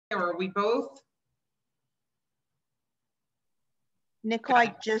Or are we both? Nicole,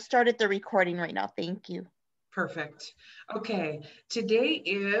 I just started the recording right now. Thank you. Perfect. Okay, today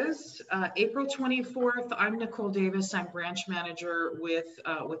is April 24th. I'm Nicole Davis. I'm branch manager with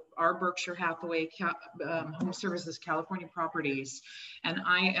our Berkshire Hathaway Home Services California Properties, and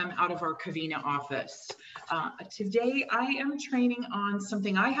I am out of our Covina office. Today I am training on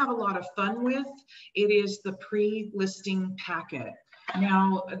something I have a lot of fun with. It is the pre-listing packet.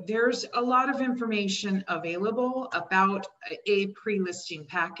 Now, there's a lot of information available about a pre-listing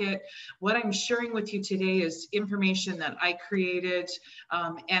packet. What I'm sharing with you today is information that I created,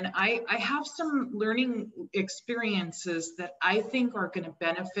 and I have some learning experiences that I think are going to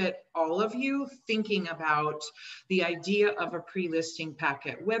benefit all of you thinking about the idea of a pre-listing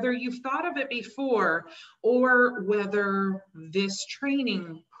packet, whether you've thought of it before or whether this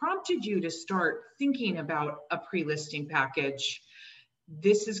training prompted you to start thinking about a pre-listing package.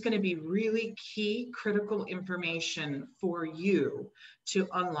 This is going to be really key, critical information for you to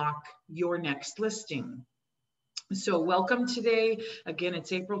unlock your next listing. So welcome today. Again,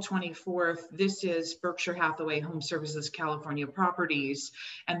 it's April 24th. This is Berkshire Hathaway Home Services California Properties,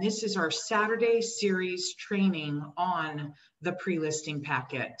 and this is our Saturday series training on the pre-listing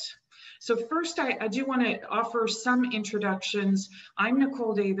packet. So first, I do want to offer some introductions. I'm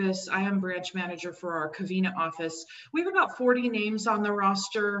Nicole Davis. I am branch manager for our Covina office. We have about 40 names on the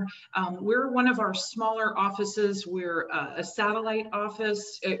roster. We're one of our smaller offices. We're a satellite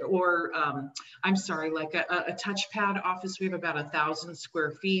office, or I'm sorry, like a touchpad office. We have about 1,000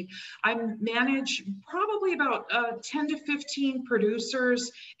 square feet. I manage probably about 10 to 15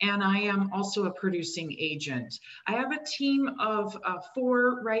 producers, and I am also a producing agent. I have a team of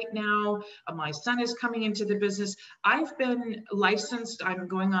 4 right now. My son is coming into the business. I've been licensed. I'm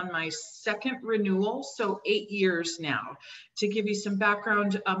going on my 2nd renewal, so 8 years now. To give you some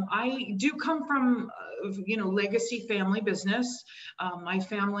background, I do come from, legacy family business. My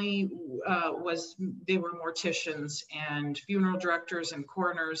family they were morticians and funeral directors and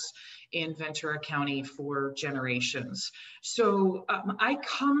coroners in Ventura County for generations. So I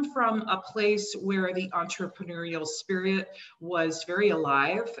come from a place where the entrepreneurial spirit was very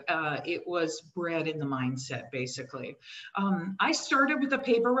alive. It was bred in the mindset, basically. I started with the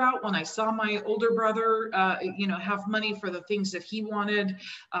paper route when I saw my older brother, have money for the things that he wanted.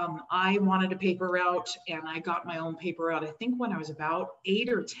 I wanted a paper route, and I got my own paper route, I think when I was about 8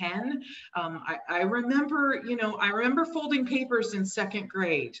 or 10. I remember, I remember folding papers in 2nd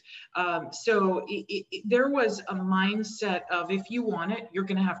grade. So there was a mindset of, if you want it, you're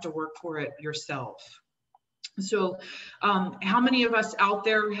going to have to work for it yourself. So how many of us out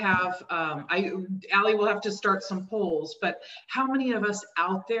there have, Allie will have to start some polls, but how many of us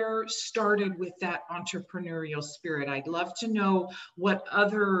out there started with that entrepreneurial spirit? I'd love to know what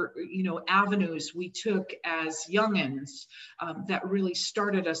other, avenues we took as youngins that really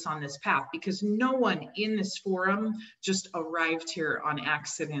started us on this path, because no one in this forum just arrived here on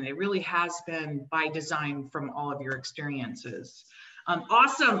accident. It really has been by design from all of your experiences.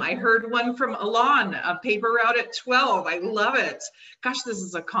 Awesome. I heard one from Alon, a paper route at 12. I love it. Gosh, this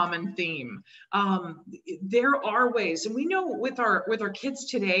is a common theme. There are ways, and we know with our kids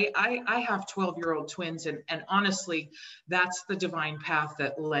today, I have 12-year-old twins, and honestly, that's the divine path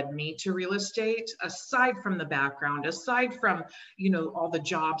that led me to real estate. Aside from the background, aside from, all the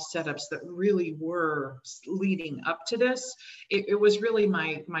job setups that really were leading up to this, it was really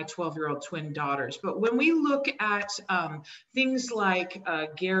my 12-year-old twin daughters. But when we look at things like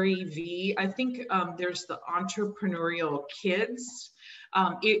Gary V, I think there's the entrepreneurial kids.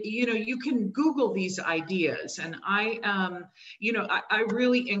 You can Google these ideas, and I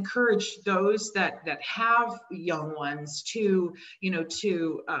really encourage those that have young ones to,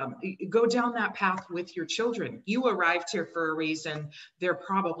 go down that path with your children. You arrived here for a reason. They're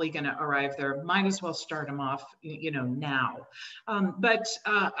probably going to arrive there. Might as well start them off, now. But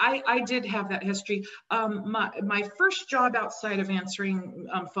I did have that history. My first job outside of answering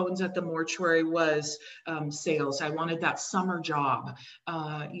phones at the mortuary was sales. I wanted that summer job.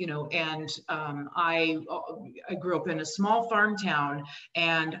 I grew up in a small farm town,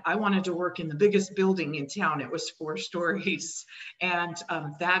 and I wanted to work in the biggest building in town. It was 4 stories, and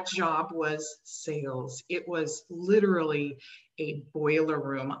that job was sales. It was literally a boiler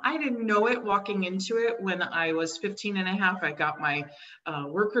room. I didn't know it walking into it. When I was 15 and a half, I got my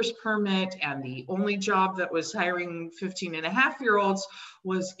worker's permit, and the only job that was hiring 15 and a half-year-olds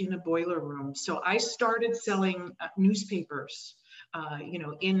was in a boiler room. So I started selling newspapers. you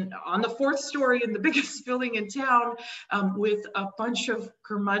know, on the 4th story in the biggest building in town, with a bunch of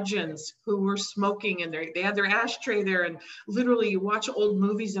curmudgeons who were smoking, and they had their ashtray there, and literally you watch old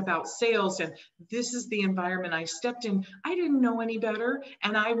movies about sales, and this is the environment I stepped in. I didn't know any better,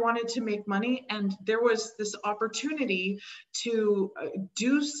 and I wanted to make money, and there was this opportunity to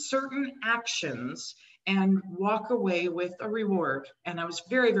do certain actions and walk away with a reward. And I was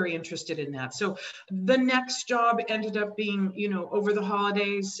very, very interested in that. So the next job ended up being, you know, over the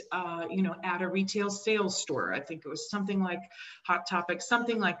holidays, you know, at a retail sales store. I think it was something like Hot Topic,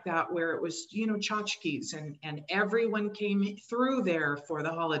 something like that, where it was, you know, tchotchkes, and everyone came through there for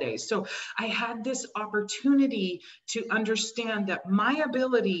the holidays. So I had this opportunity to understand that my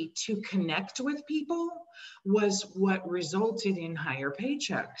ability to connect with people was what resulted in higher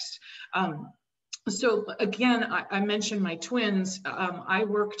paychecks. So again, I mentioned my twins. I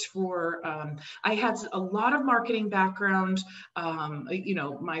worked for, I had a lot of marketing background. You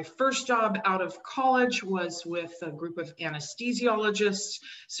know, my first job out of college was with a group of anesthesiologists.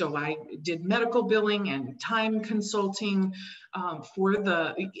 So I did medical billing and time consulting for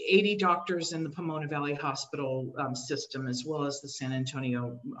the 80 doctors in the Pomona Valley Hospital system, as well as the San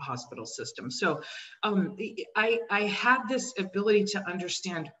Antonio hospital system. So I had this ability to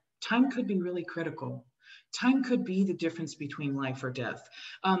understand time could be really critical. Time could be the difference between life or death.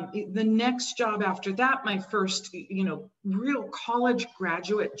 The next job after that, my first, you know, real college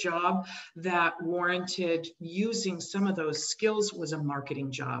graduate job that warranted using some of those skills was a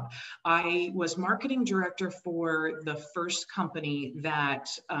marketing job. I was marketing director for the first company that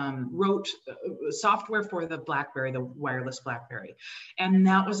wrote software for the BlackBerry, the wireless BlackBerry. And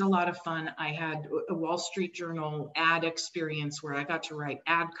that was a lot of fun. I had a Wall Street Journal ad experience where I got to write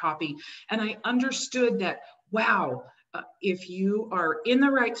ad copy. And I understood that, wow, if you are in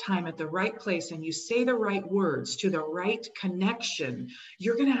the right time at the right place and you say the right words to the right connection,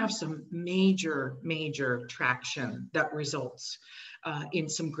 you're going to have some major, major traction that results in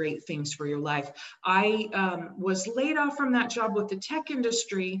some great things for your life. I was laid off from that job with the tech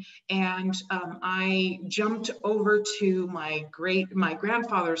industry, and I jumped over to my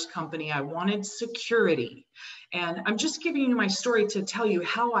grandfather's company. I wanted security. And I'm just giving you my story to tell you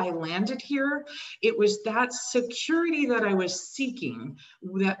how I landed here. It was that security that I was seeking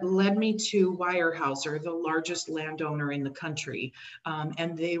that led me to Weyerhaeuser, the largest landowner in the country.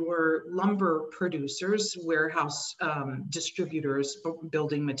 And they were lumber producers, warehouse distributors,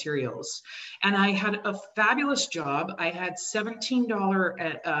 building materials. And I had a fabulous job. I had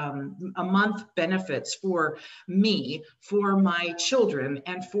 $17 a month benefits for me, for my children,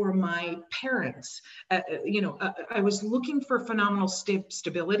 and for my parents. You know, I was looking for phenomenal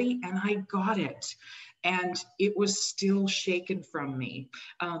stability, and I got it. And it was still shaken from me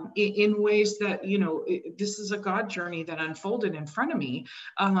in ways that, you know, this is a God journey that unfolded in front of me,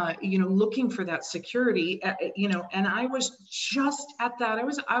 you know, looking for that security, you know, and I was just at that.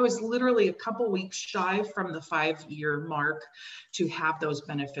 I was literally a couple weeks shy from the 5-year mark to have those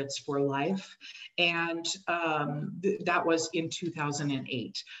benefits for life. And that was in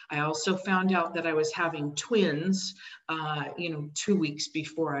 2008. I also found out that I was having twins, you know, 2 weeks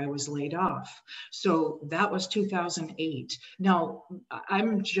before I was laid off. So that was 2008. Now,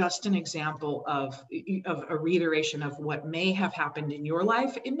 I'm just an example of a reiteration of what may have happened in your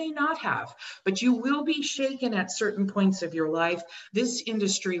life. It may not have, but you will be shaken at certain points of your life. This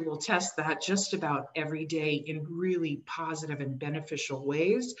industry will test that just about every day in really positive and beneficial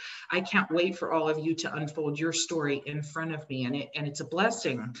ways. I can't wait for all of you to unfold your story in front of me, and it's a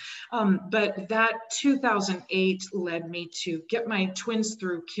blessing. But that 2008 led me to get my twins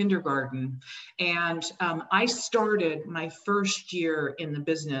through kindergarten. And I started my first year in the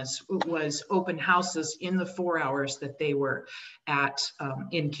business was open houses in the 4 hours that they were at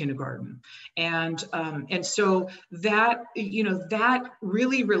in kindergarten. And so that, you know, that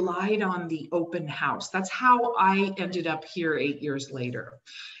really relied on the open house. That's how I ended up here 8 years later.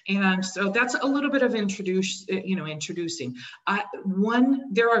 And so that's a little bit of introducing.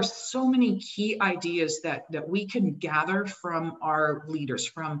 There are so many key ideas that we can gather from our leaders,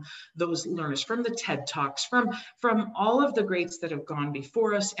 from those learners, from the TED Talks, from all of the greats that have gone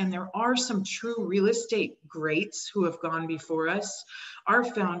before us. And there are some true real estate greats who have gone before us. Our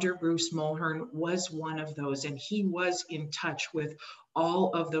founder, Bruce Mulhern, was one of those, and he was in touch with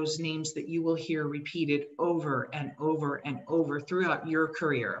all of those names that you will hear repeated over and over and over throughout your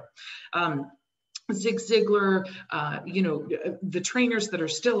career. Zig Ziglar, you know, the trainers that are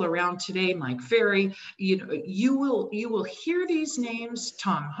still around today, Mike Ferry, you know, you will hear these names,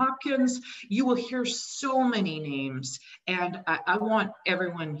 Tom Hopkins, you will hear so many names. And I want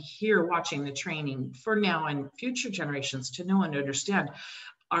everyone here watching the training for now and future generations to know and understand.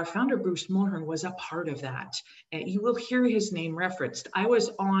 Our founder, Bruce Mulhern, was a part of that. And you will hear his name referenced. I was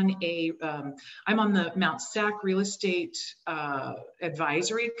on I'm on the Mount Sac Real Estate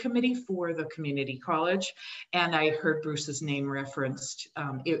Advisory Committee for the community college. And I heard Bruce's name referenced.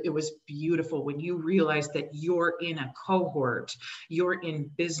 It was beautiful when you realize that you're in a cohort, you're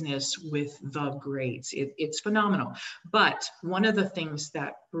in business with the greats. It's phenomenal. But one of the things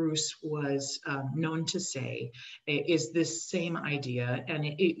that Bruce was known to say is this same idea. And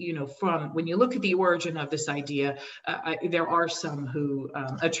you know, from when you look at the origin of this idea, there are some who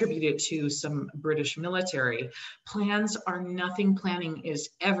attribute it to some British military. Plans are nothing, planning is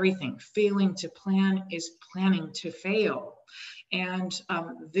everything. Failing to plan is planning to fail. And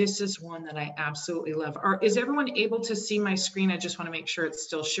this is one that I absolutely love. Is everyone able to see my screen? I just want to make sure it's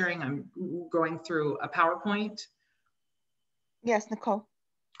still sharing. I'm going through a PowerPoint. Yes, Nicole.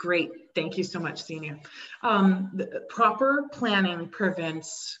 Great. Thank you so much, Xenia. The proper planning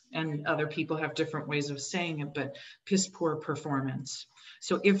prevents, and other people have different ways of saying it, but piss poor performance.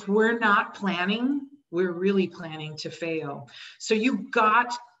 So if we're not planning, we're really planning to fail. So you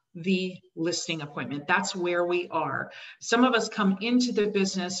got the listing appointment. That's where we are. Some of us come into the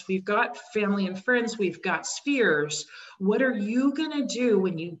business. We've got family and friends. We've got spheres. What are you going to do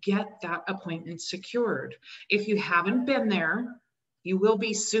when you get that appointment secured? If you haven't been there, you will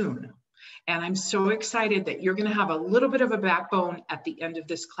be soon. And I'm so excited that you're going to have a little bit of a backbone at the end of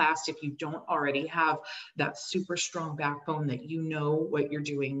this class if you don't already have that super strong backbone that you know what you're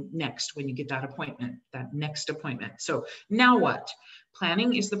doing next when you get that appointment, that next appointment. So now what?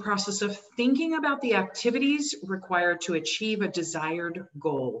 Planning is the process of thinking about the activities required to achieve a desired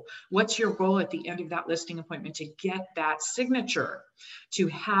goal. What's your goal at the end of that listing appointment? To get that signature, to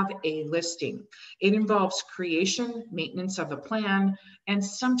have a listing. It involves creation, maintenance of a plan, and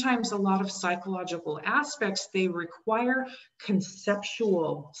sometimes a lot of psychological aspects. They require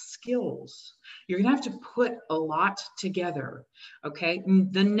conceptual skills. You're going to have to put a lot together, okay?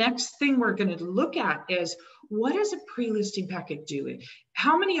 The next thing we're going to look at is, what does a pre-listing packet do?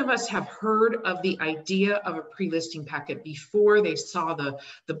 How many of us have heard of the idea of a pre-listing packet before they saw the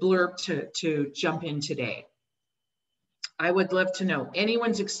blurb to jump in today? I would love to know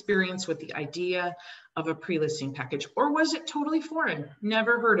anyone's experience with the idea of a pre-listing package, or was it totally foreign?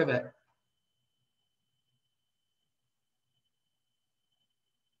 Never heard of it.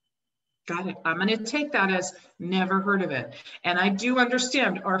 Got it. I'm going to take that as never heard of it. And I do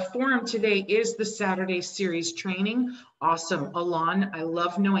understand our forum today is the Saturday series training. Awesome. Alon, I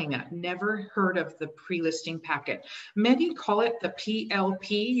love knowing that. Never heard of the pre-listing packet. Many call it the PLP.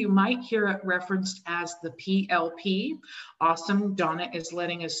 You might hear it referenced as the PLP. Awesome. Donna is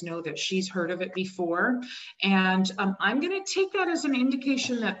letting us know that she's heard of it before. And I'm going to take that as an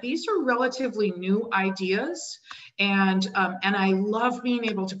indication that these are relatively new ideas. And I love being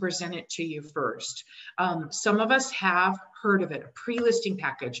able to present it to you first. Some of us have heard of it, a pre-listing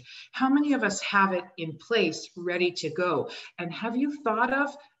package. How many of us have it in place, ready to go? And have you thought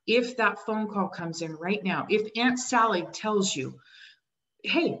of, if that phone call comes in right now, if Aunt Sally tells you,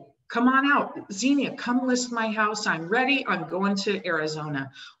 hey, come on out, Xenia, come list my house. I'm ready. I'm going to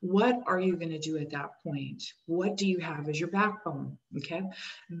Arizona. What are you going to do at that point? What do you have as your backbone? Okay.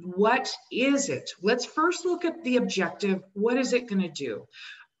 What is it? Let's first look at the objective. What is it going to do?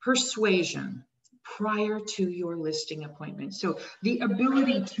 Persuasion prior to your listing appointment. So the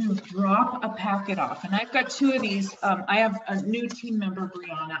ability to drop a packet off. And I've got two of these. I have a new team member,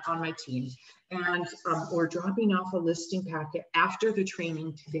 Brianna, on my team. And we're dropping off a listing packet after the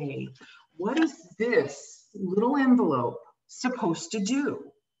training today. What is this little envelope supposed to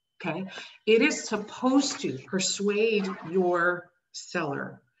do? Okay, it is supposed to persuade your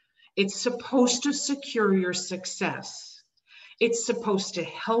seller. It's supposed to secure your success. It's supposed to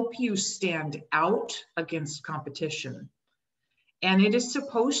help you stand out against competition. And it is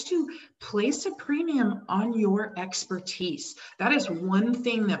supposed to place a premium on your expertise. That is one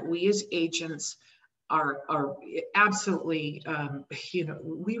thing that we as agents are absolutely,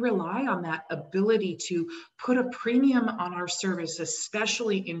 we rely on that ability to put a premium on our service,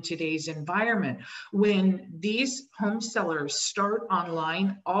 especially in today's environment. When these home sellers start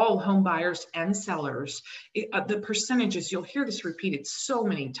online, all home buyers and sellers, the percentages, you'll hear this repeated so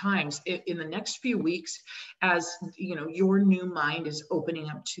many times in the next few weeks, as your new mind is opening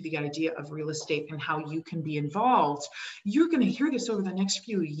up to the idea of real estate and how you can be involved. You're going to hear this over the next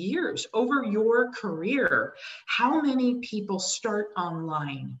few years, over your career. How many people start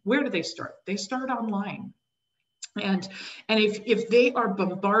online? Where do they start? They start online. And if they are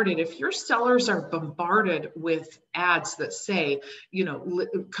bombarded, if your sellers are bombarded with ads that say,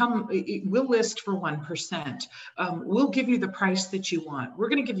 come, we'll list for 1%. We'll give you the price that you want. We're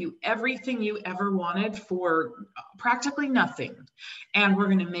going to give you everything you ever wanted for practically nothing. And we're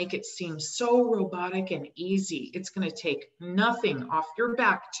going to make it seem so robotic and easy. It's going to take nothing off your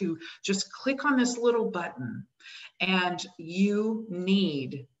back to just click on this little button. And you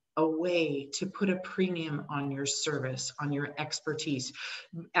need a way to put a premium on your service, on your expertise.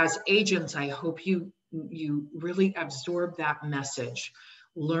 As agents, I hope you really absorb that message.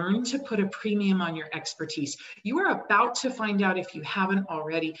 Learn to put a premium on your expertise. You are about to find out, if you haven't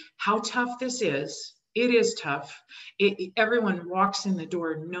already, how tough this is. It is tough. Everyone walks in the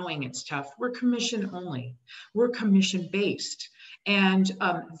door knowing it's tough. We're commission only. We're commission based. And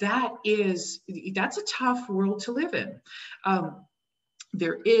that's a tough world to live in.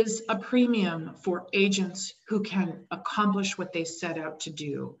 There is a premium for agents who can accomplish what they set out to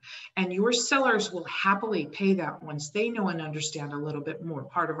do. And your sellers will happily pay that once they know and understand a little bit more.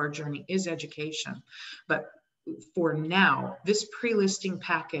 Part of our journey is education. But for now, this pre-listing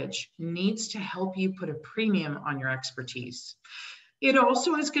package needs to help you put a premium on your expertise. It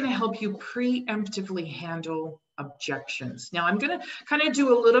also is going to help you preemptively handle objections. Now, I'm going to kind of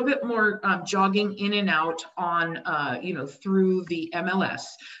do a little bit more jogging in and out on, through the MLS.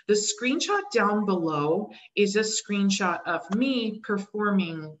 The screenshot down below is a screenshot of me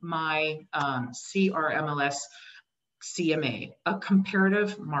performing my CRMLS CMA, a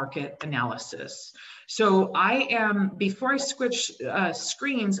comparative market analysis. So before I switch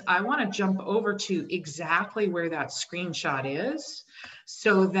screens, I want to jump over to exactly where that screenshot is,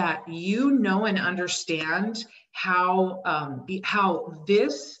 so that you know and understand how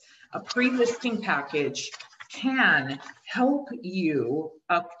this pre-listing package can help you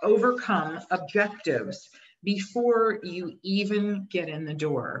overcome objectives before you even get in the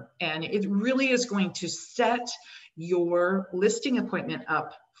door. And it really is going to set your listing appointment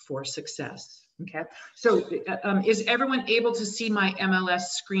up for success. Okay, so is everyone able to see my MLS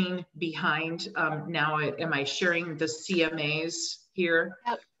screen behind? Now, am I sharing the CMAs here?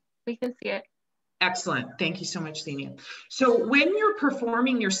 Yep, we can see it. Excellent. Thank you so much, Xenia. So when you're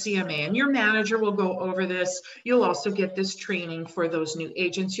performing your CMA, and your manager will go over this, you'll also get this training for those new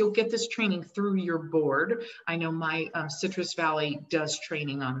agents. You'll get this training through your board. I know my Citrus Valley does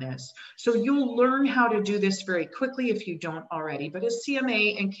training on this. So you'll learn how to do this very quickly if you don't already. But a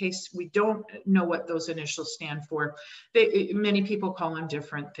CMA, in case we don't know what those initials stand for, many people call them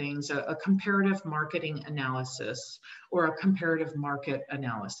different things, a comparative marketing analysis or a comparative market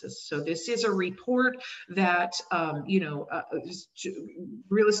analysis. So this is a report that,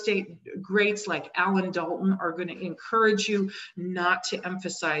 real estate greats like Alan Dalton are going to encourage you not to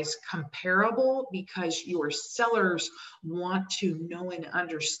emphasize comparable, because your sellers want to know and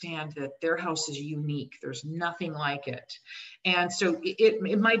understand that their house is unique. There's nothing like it. And so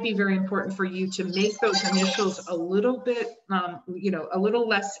it might be very important for you to make those initials a little bit, a little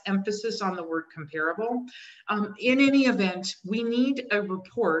less emphasis on the word comparable. In any event, we need a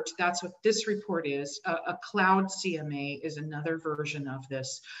report. That's what this report is. A cloud CMA is another version of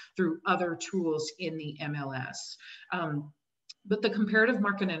this through other tools in the MLS. But the comparative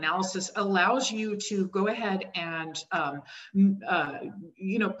market analysis allows you to go ahead and,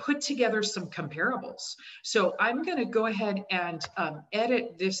 put together some comparables. So I'm going to go ahead and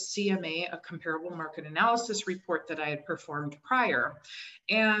edit this CMA, a comparable market analysis report that I had performed prior.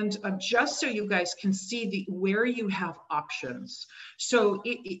 And just so you guys can see where you have options. So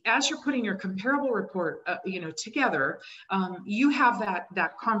as you're putting your comparable report, together, you have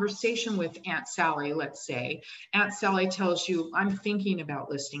that conversation with Aunt Sally, let's say. Aunt Sally tells you, I'm thinking about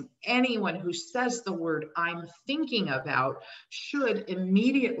listing. Anyone who says the word I'm thinking about should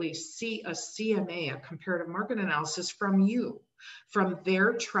immediately see a CMA, a comparative market analysis, from you, from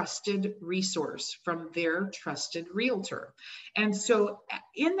their trusted resource, from their trusted realtor. And so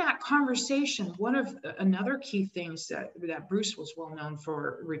in that conversation, another key things that Bruce was well known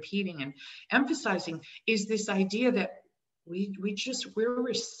for repeating and emphasizing is this idea that we're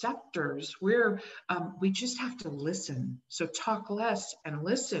receptors. We just have to listen. So talk less and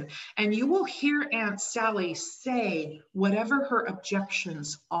listen. And you will hear Aunt Sally say whatever her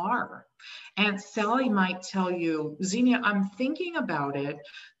objections are. Aunt Sally might tell you, Xenia, I'm thinking about it,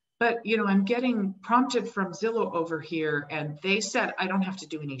 but I'm getting prompted from Zillow over here, and they said I don't have to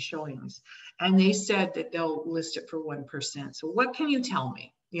do any showings, and they said that they'll list it for 1%. So what can you tell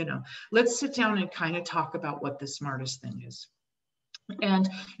me? Let's sit down and kind of talk about what the smartest thing is. And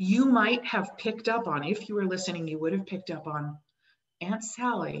you might have picked up on, if you were listening, you would have picked up on, Aunt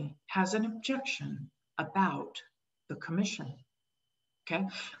Sally has an objection about the commission. Okay,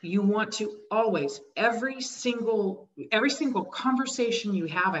 you want to always, every single conversation you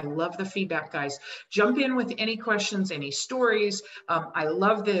have, I love the feedback, guys. Jump in with any questions, any stories. I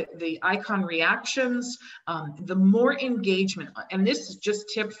love the icon reactions. The more engagement, and this is just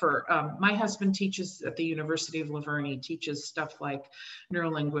tip for, my husband teaches at the University of La Verne. He teaches stuff like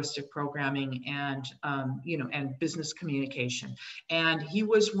neurolinguistic programming and, and business communication. And he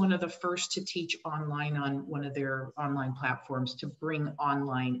was one of the first to teach online on one of their online platforms to bring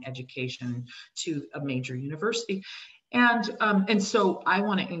online education to a major university. And so I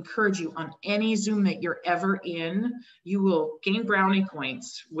want to encourage you, on any Zoom that you're ever in, you will gain brownie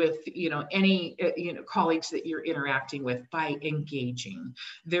points with any colleagues that you're interacting with by engaging.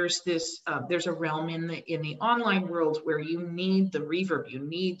 There's a realm in the online world where you need the reverb, you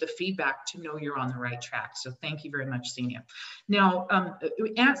need the feedback to know you're on the right track. So thank you very much, Xenia. Now,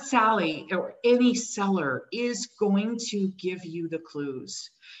 Aunt Sally or any seller is going to give you the clues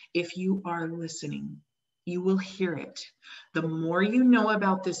if you are listening. You will hear it. The more you know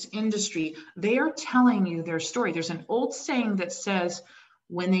about this industry, they are telling you their story. There's an old saying that says,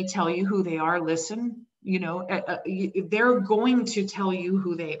 when they tell you who they are, listen. They're going to tell you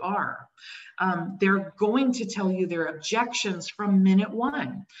who they are. They're going to tell you their objections from minute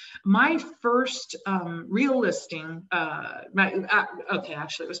one. My first real listing,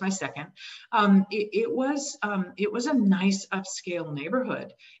 actually it was my second. It was a nice upscale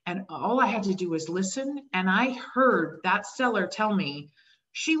neighborhood, and all I had to do was listen. And I heard that seller tell me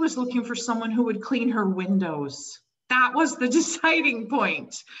she was looking for someone who would clean her windows. That was the deciding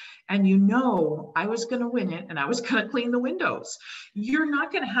point. And I was going to win it, and I was going to clean the windows. You're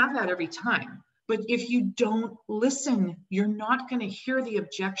not going to have that every time. But if you don't listen, you're not going to hear the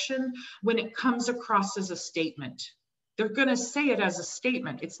objection when it comes across as a statement. They're going to say it as a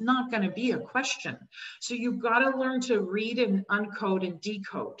statement. It's not going to be a question. So you've got to learn to read and uncode and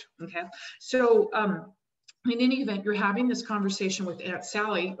decode. Okay. So, in any event, you're having this conversation with Aunt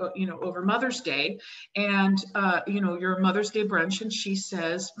Sally, over Mother's Day, and your Mother's Day brunch, and she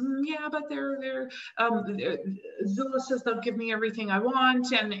says, "Yeah, but Zillow says they'll give me everything I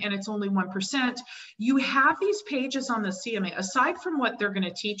want, and it's only 1%." You have these pages on the CMA. Aside from what they're going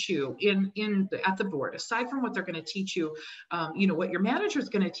to teach you at the board, aside from what they're going to teach you, what your manager is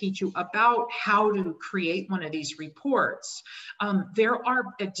going to teach you about how to create one of these reports, there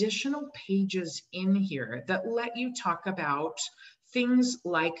are additional pages in here that let you talk about things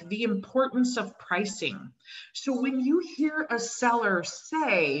like the importance of pricing. So when you hear a seller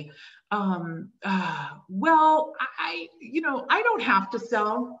say, well, I don't have to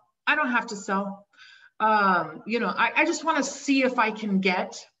sell. I don't have to sell. I just want to see if I can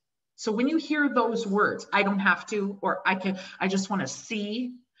get. So when you hear those words, I don't have to, or I just want to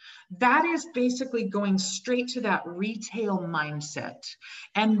see, that is basically going straight to that retail mindset.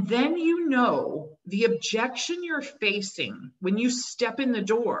 And then the objection you're facing when you step in the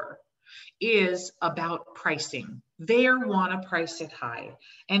door is about pricing. They want to price it high.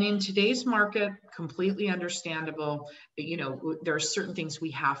 And in today's market, completely understandable, there are certain things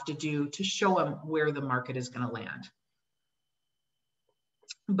we have to do to show them where the market is going to land.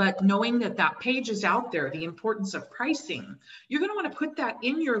 But knowing that page is out there, the importance of pricing, you're going to want to put that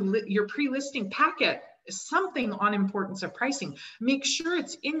in your pre-listing packet, something on importance of pricing. Make sure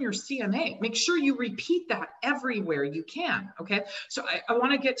it's in your CMA. Make sure you repeat that everywhere you can. Okay. So I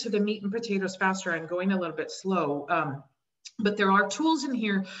want to get to the meat and potatoes faster. I'm going a little bit slow. But there are tools in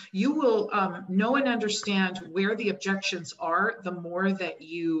here. You will know and understand where the objections are the more that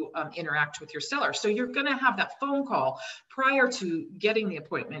you interact with your seller. So you're going to have that phone call prior to getting the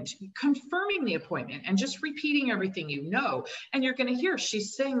appointment, confirming the appointment, and just repeating everything you know. And you're going to hear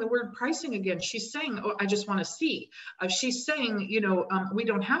she's saying the word pricing again. She's saying, "Oh, I just want to see." She's saying, we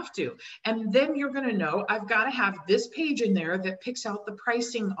don't have to. And then you're going to know I've got to have this page in there that picks out the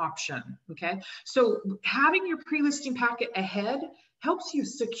pricing option. Okay. So having your pre-listing packet ahead helps you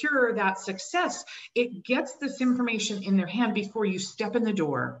secure that success. It gets this information in their hand before you step in the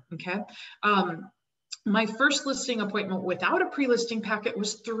door. Okay. My first listing appointment without a pre-listing packet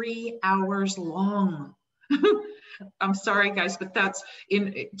was 3 hours long. I'm sorry, guys, but that's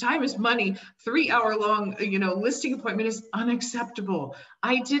time is money. 3 hour long, listing appointment is unacceptable.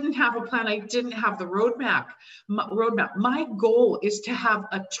 I didn't have a plan. I didn't have the roadmap. My goal is to have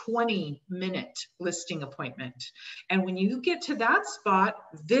a 20-minute listing appointment. And when you get to that spot,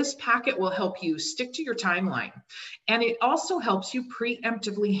 this packet will help you stick to your timeline. And it also helps you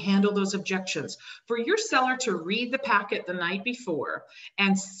preemptively handle those objections. For your seller to read the packet the night before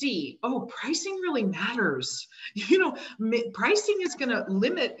and see, oh, pricing really matters. Pricing is going to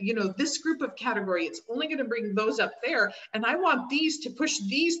limit, this group of category. It's only going to bring those up there. And I want these to push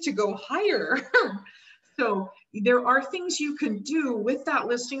these to go higher. So there are things you can do with that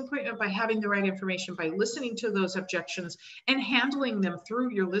listing appointment by having the right information, by listening to those objections and handling them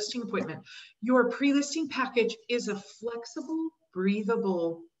through your listing appointment. Your pre-listing package is a flexible,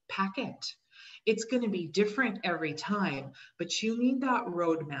 breathable packet. It's going to be different every time, but you need that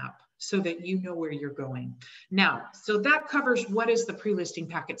roadmap so that you know where you're going. Now, so that covers what is the pre-listing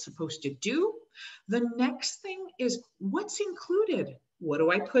packet supposed to do. The next thing is what's included. What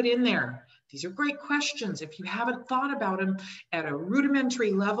do I put in there? These are great questions. If you haven't thought about them at a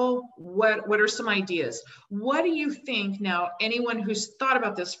rudimentary level, what are some ideas? What do you think now, anyone who's thought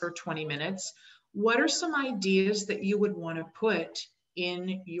about this for 20 minutes, what are some ideas that you would want to put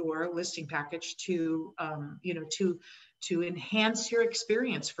in your listing package to, to enhance your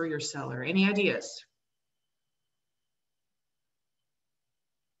experience for your seller? Any ideas?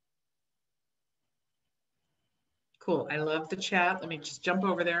 Cool. I love the chat. Let me just jump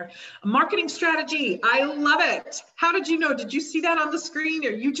over there. A marketing strategy. I love it. How did you know? Did you see that on the screen or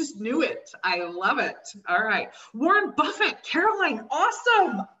you just knew it? I love it. All right. Warren Buffett, Caroline.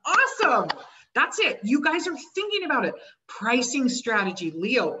 Awesome. Awesome. That's it. You guys are thinking about it. Pricing strategy.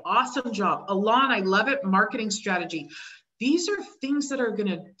 Leo, awesome job. Alon, I love it. Marketing strategy. These are things that are going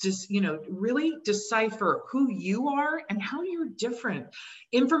to just, really decipher who you are and how you're different.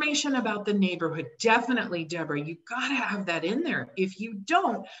 Information about the neighborhood. Definitely, Deborah, you got to have that in there. If you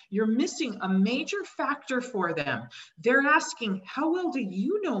don't, you're missing a major factor for them. They're asking, how well do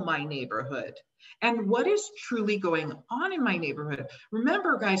you know my neighborhood? And what is truly going on in my neighborhood?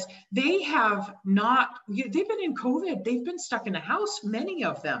 Remember, guys, they've been in COVID. They've been stuck in a house, many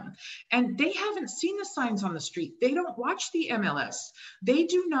of them, and they haven't seen the signs on the street. They don't watch the MLS. They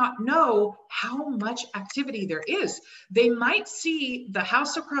do not know how much activity there is. They might see the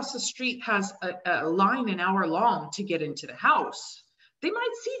house across the street has a line an hour long to get into the house. They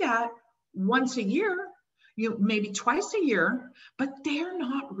might see that once a year, maybe twice a year, but they're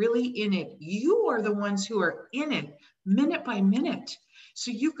not really in it. You are the ones who are in it minute by minute.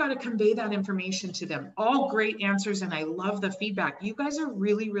 So you've got to convey that information to them. All great answers. And I love the feedback. You guys are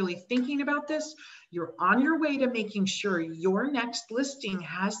really, really thinking about this. You're on your way to making sure your next listing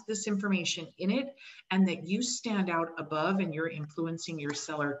has this information in it and that you stand out above and you're influencing your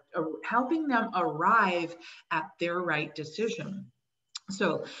seller, helping them arrive at their right decision.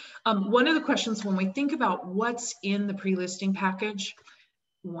 So one of the questions when we think about what's in the pre-listing package,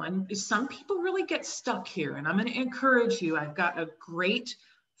 one is some people really get stuck here, and I'm going to encourage you. I've got a great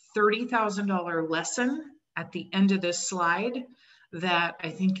 $30,000 lesson at the end of this slide that I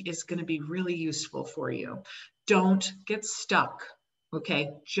think is going to be really useful for you. Don't get stuck.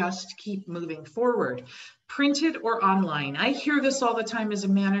 Okay, just keep moving forward. Printed or online. I hear this all the time as a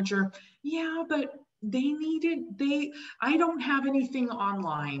manager. Yeah, but I don't have anything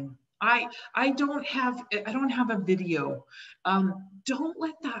online. I don't have a video. Don't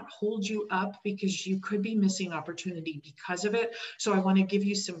let that hold you up because you could be missing opportunity because of it. So I want to give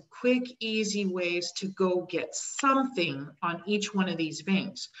you some quick, easy ways to go get something on each one of these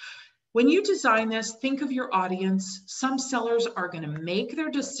things. When you design this, think of your audience. Some sellers are going to make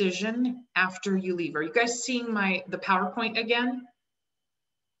their decision after you leave. Are you guys seeing the PowerPoint again?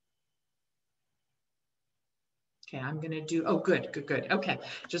 Okay, I'm going to do, oh, good. Okay,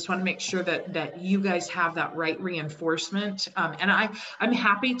 just want to make sure that you guys have that right reinforcement. And I'm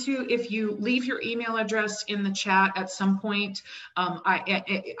happy to, if you leave your email address in the chat at some point,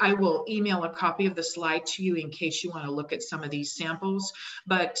 I will email a copy of the slide to you in case you want to look at some of these samples.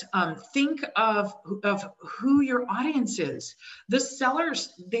 But think of who your audience is. The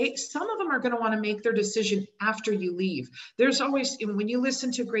sellers, some of them are going to want to make their decision after you leave. There's always, when you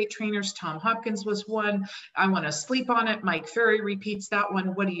listen to great trainers, Tom Hopkins was one, I want to sleep on it. Mike Ferry repeats that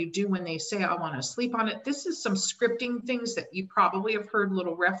one. What do you do when they say, I want to sleep on it? This is some scripting things that you probably have heard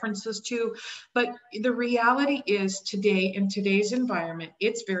little references to, but the reality is today, in today's environment,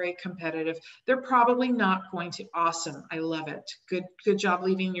 it's very competitive. They're probably not going to, awesome, I love it. Good job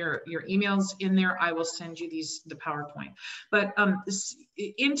leaving your emails in there. I will send you the PowerPoint. But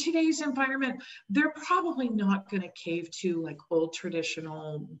in today's environment, they're probably not going to cave to like old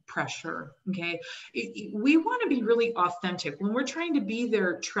traditional pressure, okay? We want to be really authentic. When we're trying to be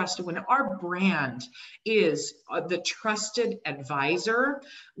their trusted, when our brand is the trusted advisor,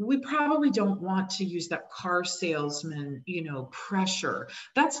 we probably don't want to use that car salesman, pressure.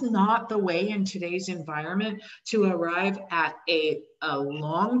 That's not the way in today's environment to arrive at a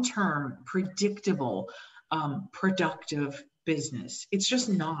long-term, predictable, productive business. It's just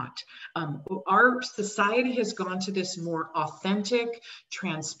not. Our society has gone to this more authentic,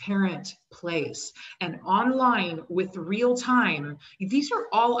 transparent place. And online with real time, these are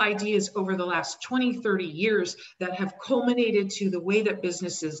all ideas over the last 20, 30 years that have culminated to the way that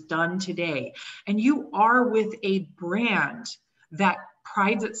business is done today. And you are with a brand that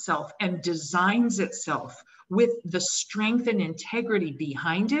prides itself and designs itself with the strength and integrity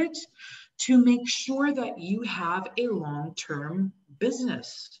behind it, to make sure that you have a long-term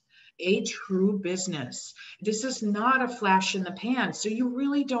business, a true business. This is not a flash in the pan. So you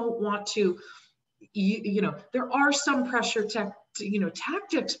really don't want to, there are some pressure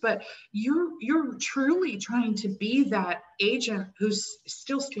tactics, but you're truly trying to be that agent who's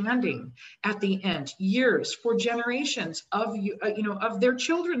still standing at the end, years, for generations of of their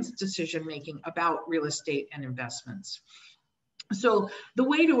children's decision-making about real estate and investments. So the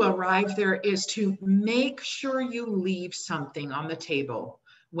way to arrive there is to make sure you leave something on the table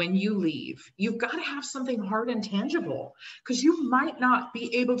when you leave. You've got to have something hard and tangible, because you might not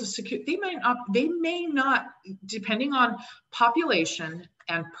be able to secure, they may not, depending on population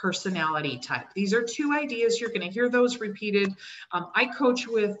and personality type. These are two ideas. You're going to hear those repeated. I coach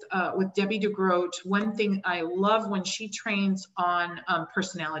with Debbie DeGroat. One thing I love when she trains on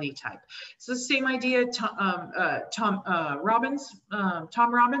personality type. It's the same idea. Tom Robbins.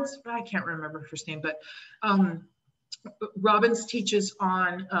 I can't remember her first name, but Robbins teaches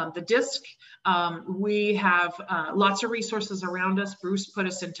on the DISC. We have lots of resources around us. Bruce put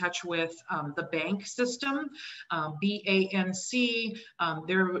us in touch with the bank system, BANC.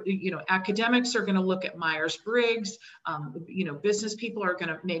 Academics are going to look at Myers-Briggs. Business people are going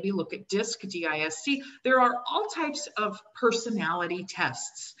to maybe look at DISC, D-I-S-C. There are all types of personality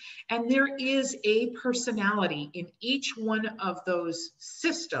tests, and there is a personality in each one of those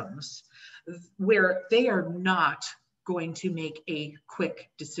systems where they are not going to make a quick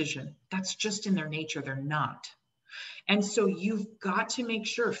decision. That's just in their nature. They're not. And so you've got to make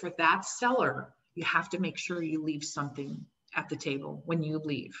sure, for that seller, you have to make sure you leave something at the table when you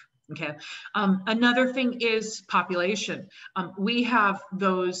leave. Okay. Another thing is population. We have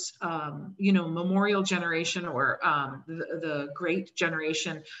those, memorial generation, or the great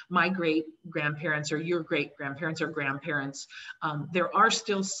generation, my great grandparents or your great grandparents or grandparents. There are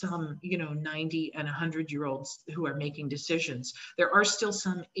still some, 90 and 100-year-olds who are making decisions. There are still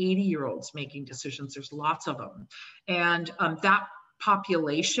some 80-year-olds making decisions. There's lots of them. And that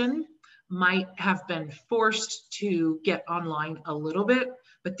population might have been forced to get online a little bit,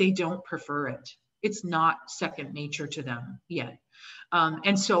 but they don't prefer it. It's not second nature to them yet.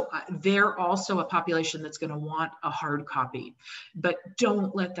 And so they're also a population that's going to want a hard copy, but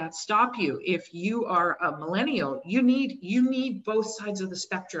don't let that stop you. If you are a millennial, you need both sides of the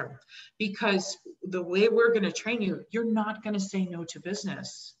spectrum, because the way we're going to train you, you're not going to say no to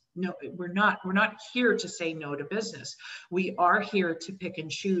business. No, we're not here to say no to business. We are here to pick and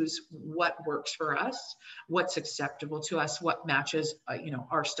choose what works for us, what's acceptable to us, what matches,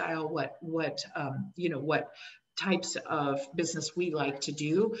 our style, what types of business we like to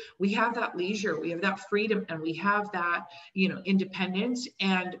do. We have that leisure, we have that freedom, and we have that, independence,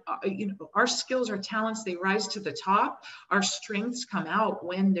 and, our skills, our talents, they rise to the top. Our strengths come out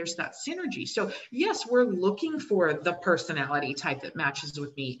when there's that synergy. So yes, we're looking for the personality type that matches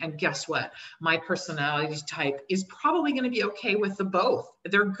with me. And guess what? My personality type is probably going to be okay with the both.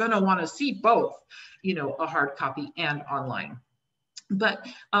 They're going to want to see both, a hard copy and online. But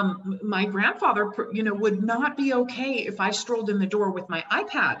my grandfather, would not be okay if I strolled in the door with my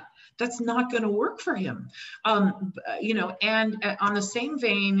iPad That's not going to work for him. You know, and on the same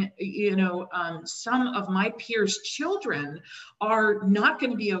vein, you know, some of my peers' children are not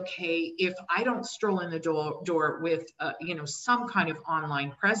going to be okay if I don't stroll in the door with, you know, some kind of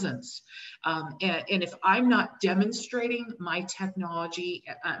online presence. And if I'm not demonstrating my technology,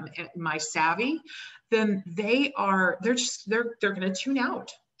 my savvy, then they're going to tune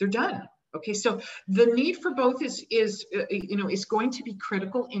out. They're done. Okay, so the need for both is you know, is going to be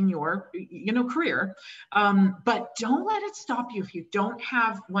critical in your, you know, career, but don't let it stop you if you don't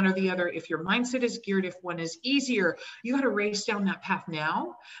have one or the other. If your mindset is geared, if one is easier, you got to race down that path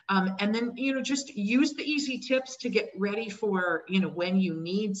now, and then, you know, just use the easy tips to get ready for, you know, when you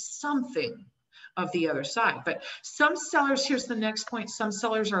need something of the other side. But some sellers, here's the next point, some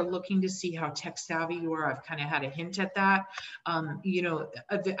sellers are looking to see how tech savvy you are. I've kind of had a hint at that. You know,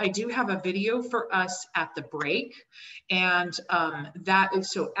 I do have a video for us at the break, and that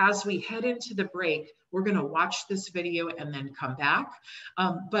is, so as we head into the break, we're going to watch this video and then come back.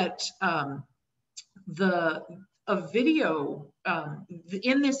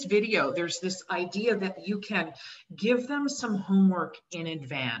 In this video, there's this idea that you can give them some homework in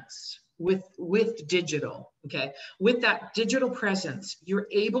advance with digital, okay? With that digital presence, you're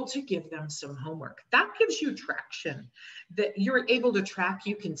able to give them some homework. That gives you traction, that you're able to track.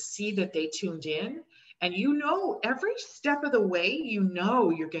 You can see that they tuned in, and you know, every step of the way, you know,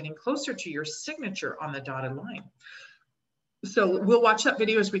 you're getting closer to your signature on the dotted line. So we'll watch that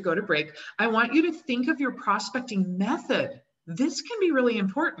video as we go to break. I want you to think of your prospecting method. This can be really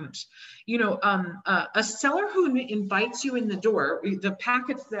important. You know, a seller who invites you in the door, the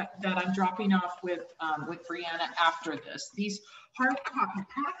packets that I'm dropping off with Brianna after this, these hard copy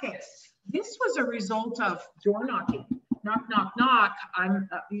packets, this was a result of door knocking. Knock, knock, knock. I'm,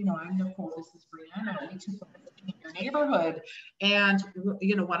 you know, I'm Nicolle. This is Brianna. We took in your neighborhood, and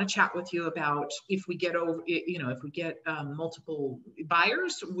you know, want to chat with you about if we get over, you know, if we get multiple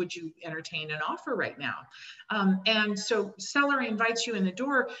buyers, would you entertain an offer right now? And so, seller invites you in the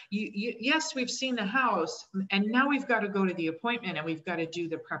door. Yes, we've seen the house, and now we've got to go to the appointment, and we've got to do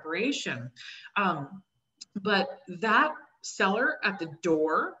the preparation. But that seller at the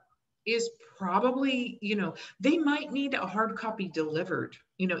door is probably, you know, they might need a hard copy delivered.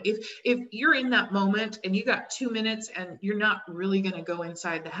 You know, if you're in that moment and you got 2 minutes and you're not really going to go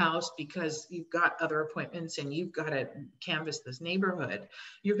inside the house because you've got other appointments and you've got to canvass this neighborhood,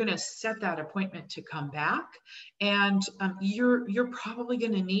 you're going to set that appointment to come back, and you're probably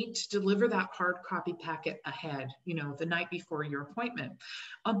going to need to deliver that hard copy packet ahead, you know, the night before your appointment.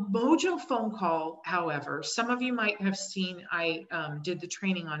 A Mojo phone call, however, some of you might have seen, I did the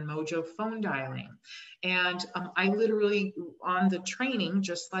training on Mojo phone dialing. And I literally, on the training,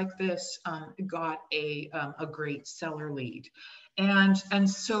 just like this, got a great seller lead. And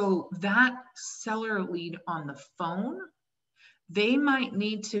so that seller lead on the phone, they might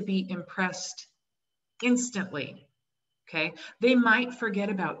need to be impressed instantly, okay? They might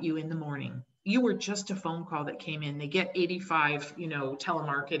forget about you in the morning. You were just a phone call that came in. They get 85, you know,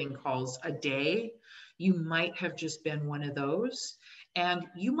 telemarketing calls a day. You might have just been one of those. And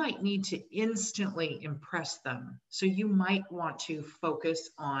you might need to instantly impress them. So you might want to focus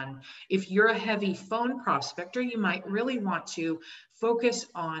on, if you're a heavy phone prospector, you might really want to focus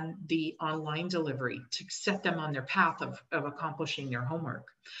on the online delivery to set them on their path of accomplishing their homework.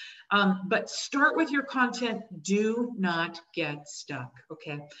 But start with your content. Do not get stuck,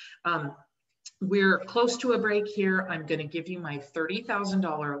 okay? We're close to a break here. I'm going to give you my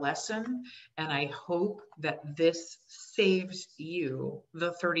 $30,000 lesson, and I hope that this saves you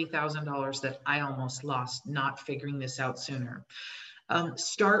the $30,000 that I almost lost not figuring this out sooner.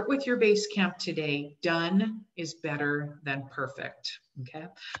 Start with your base camp today. Done is better than perfect. Okay,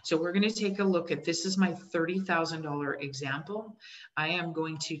 so we're going to take a look at, this is my $30,000 example. I am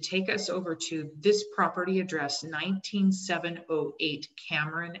going to take us over to this property address, 19708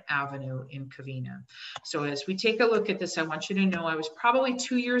 Cameron Avenue in Covina. So as we take a look at this, I want you to know I was probably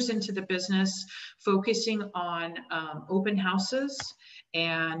 2 years into the business, focusing on open houses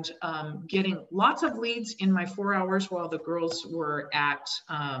and getting lots of leads in my 4 hours while the girls were at,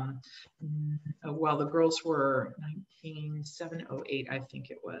 19708, I think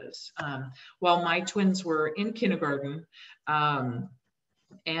it was, while my twins were in kindergarten. I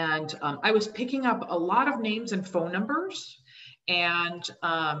was picking up a lot of names and phone numbers, And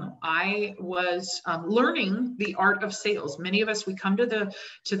I was learning the art of sales. Many of us, we come to the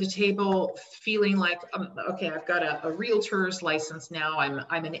table feeling like, okay, I've got a realtor's license now.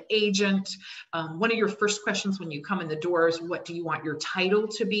 I'm an agent. One of your first questions when you come in the door is, what do you want your title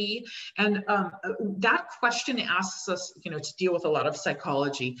to be? And that question asks us, to deal with a lot of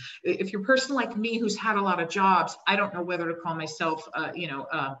psychology. If you're a person like me who's had a lot of jobs, I don't know whether to call myself,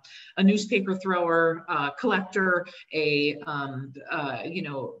 a newspaper thrower, collector, a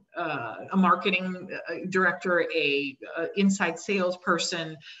marketing director, a inside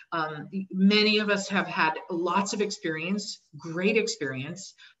salesperson. Many of us have had lots of experience, great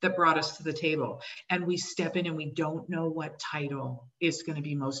experience that brought us to the table. And we step in and we don't know what title is going to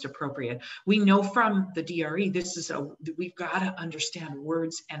be most appropriate. We know from the DRE, we've got to understand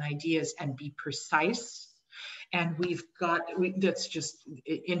words and ideas and be precise. And that's just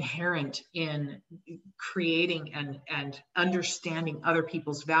inherent in creating and understanding other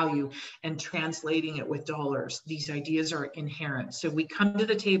people's value and translating it with dollars. These ideas are inherent. So we come to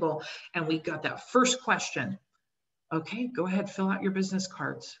the table and we got that first question. Okay, go ahead, fill out your business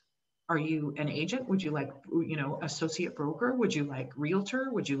cards. Are you an agent? Would you like, associate broker? Would you like realtor?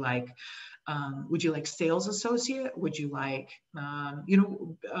 Would you like sales associate? Would you like,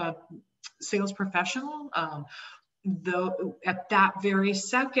 sales professional? Though at that very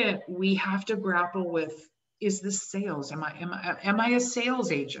second, we have to grapple with, is this sales? Am I a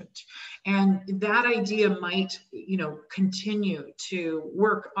sales agent? And that idea might, continue to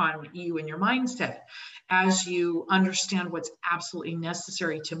work on you and your mindset as you understand what's absolutely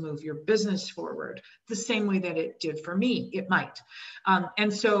necessary to move your business forward, the same way that it did for me, it might.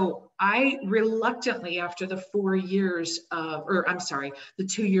 And so I reluctantly, after the 2 years of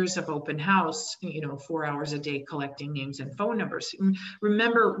open house, 4 hours a day collecting names and phone numbers.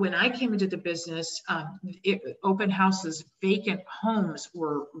 Remember, when I came into the business, open houses, vacant homes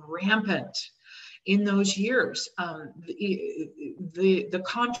were rampant. In those years, the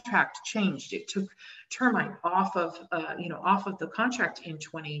contract changed. It took termite off of the contract in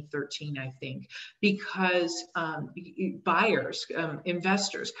 2013, I think, because buyers,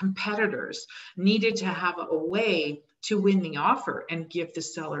 investors, competitors needed to have a way to win the offer and give the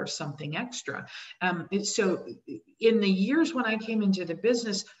seller something extra. So in the years when I came into the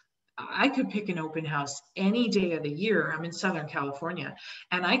business, I could pick an open house any day of the year. I'm in Southern California,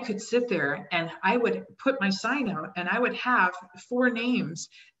 and I could sit there and I would put my sign out and I would have 4 names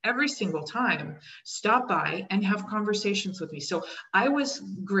every single time stop by and have conversations with me. So I was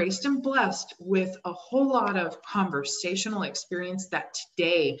graced and blessed with a whole lot of conversational experience that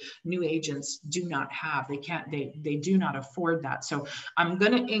today new agents do not have. They do not afford that. So I'm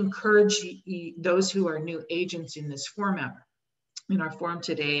going to encourage those who are new agents in this format, in our forum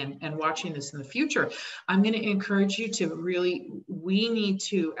today, and watching this in the future, I'm going to encourage you to we need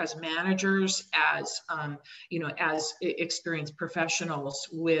to, as managers, as experienced professionals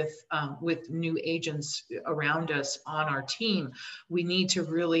with new agents around us on our team, we need to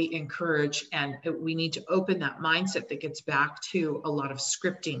really encourage, and we need to open that mindset that gets back to a lot of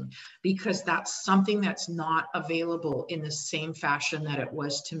scripting, because that's something that's not available in the same fashion that it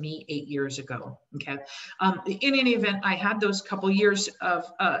was to me 8 years ago. Okay. In any event, I had those couple years of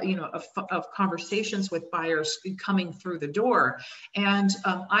conversations with buyers coming through the door. And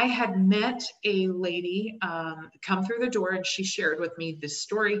I had met a lady come through the door, and she shared with me this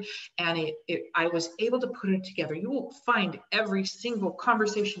story, and I was able to put it together. You will find every single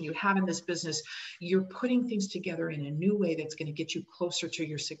conversation you have in this business, you're putting things together in a new way that's going to get you closer to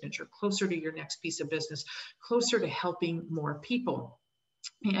your signature, closer to your next piece of business, closer to helping more people.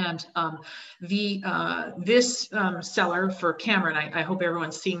 And this seller for Cameron, I hope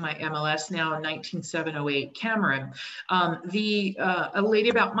everyone's seeing my MLS now, 19708 Cameron. A lady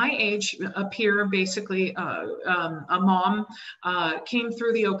about my age, a peer, basically a mom, came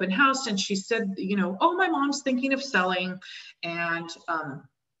through the open house, and she said, oh, my mom's thinking of selling, and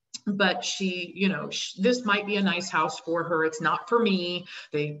but this might be a nice house for her. It's not for me.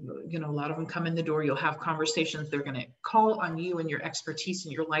 A lot of them come in the door. You'll have conversations. They're going to call on you and your expertise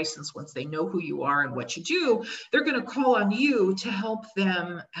and your license. Once they know who you are and what you do, they're going to call on you to help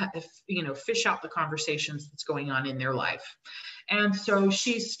them, fish out the conversations that's going on in their life. And so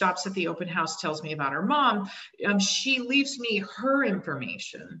she stops at the open house, tells me about her mom. She leaves me her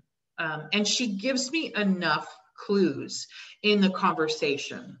information, and she gives me enough clues in the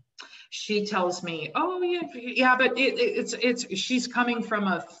conversation she tells me, oh yeah, but she's coming from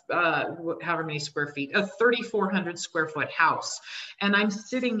a however many square feet, a 3,400 square foot house, and I'm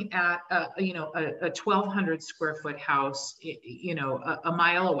sitting at a 1,200 square foot house, a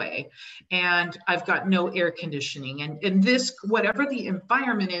mile away, and I've got no air conditioning, and this, whatever the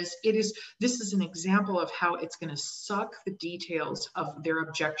environment is, this is an example of how it's going to suck the details of their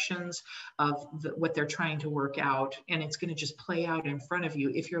objections, of what they're trying to work out, and it's going to just play out in front of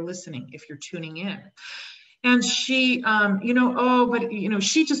you if you're listening, if you're tuning in. And she,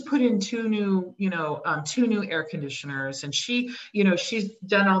 she just put in two new air conditioners, and she's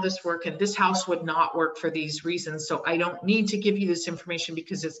done all this work, and this house would not work for these reasons. So I don't need to give you this information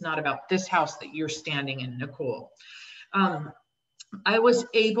because it's not about this house that you're standing in, Nicolle. I was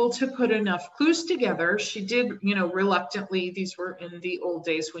able to put enough clues together. She did, reluctantly. These were in the old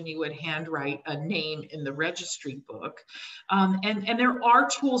days when you would handwrite a name in the registry book. And there are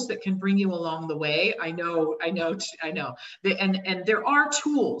tools that can bring you along the way. I know. And there are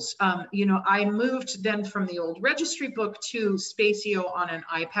tools. I moved then from the old registry book to Spacio on an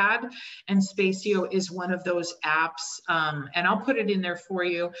iPad, and Spacio is one of those apps. And I'll put it in there for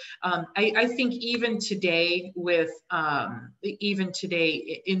you. I think even today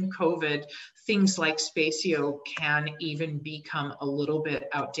in COVID, things like Spacio can even become a little bit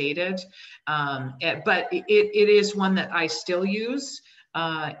outdated. But it is one that I still use.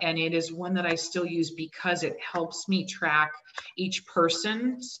 And it is one that I still use because it helps me track each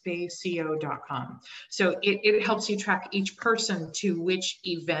person, spacio.com. So it helps you track each person to which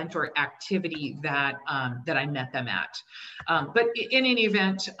event or activity that I met them at. But in any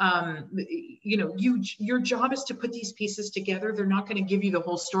event, your job is to put these pieces together. They're not going to give you the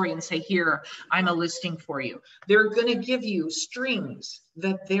whole story and say, here, I'm a listing for you. They're going to give you strings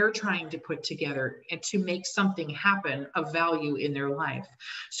that they're trying to put together and to make something happen of value in their life.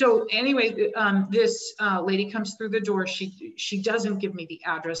 So anyway, this lady comes through the door. She doesn't give me the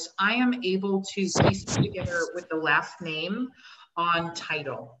address. I am able to piece it together with the last name on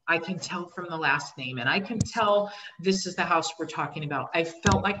title. I can tell from the last name, and I can tell this is the house we're talking about. I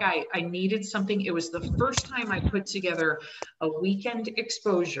felt like I needed something. It was the first time I put together a weekend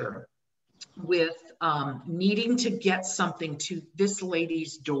exposure with needing to get something to this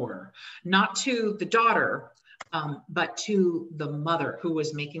lady's door, not to the daughter, but to the mother who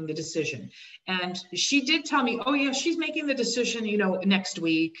was making the decision. And she did tell me, oh yeah, she's making the decision, next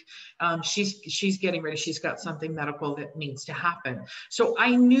week. She's getting ready. She's got something medical that needs to happen. So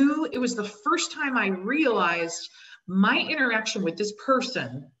I knew it was the first time I realized my interaction with this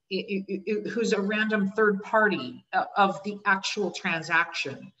person, who's a random third party of the actual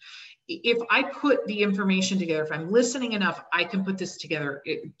transaction. If I put the information together, if I'm listening enough, I can put this together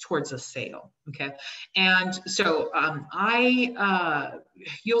towards a sale. Okay. And so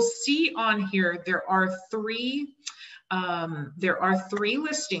you'll see on here, there are three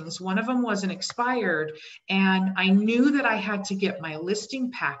listings. One of them wasn't expired, and I knew that I had to get my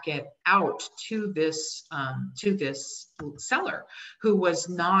listing packet out to this seller, who was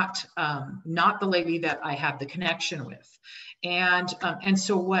not the lady that I had the connection with. And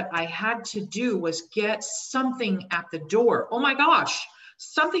so what I had to do was get something at the door. Oh my gosh,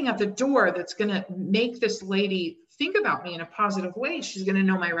 something at the door that's going to make this lady think about me in a positive way. She's going to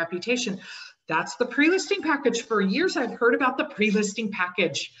know my reputation. That's the pre-listing package. For years, I've heard about the pre-listing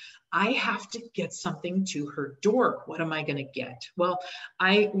package. I have to get something to her door. What am I going to get? Well,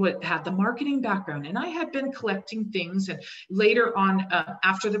 I had the marketing background, and I had been collecting things. And later on,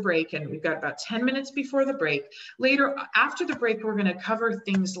 after the break, and we've got about 10 minutes before the break, later after the break, we're going to cover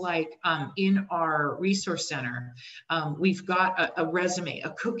things like in our resource center, we've got a resume,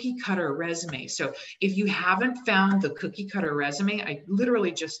 a cookie cutter resume. So if you haven't found the cookie cutter resume, I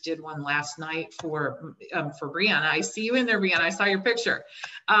literally just did one last night for Brianna. I see you in there, Brianna. I saw your picture.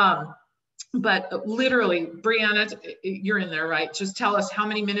 But literally, Brianna, you're in there, right? Just tell us how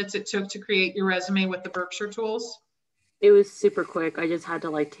many minutes it took to create your resume with the Berkshire tools. It was super quick. I just had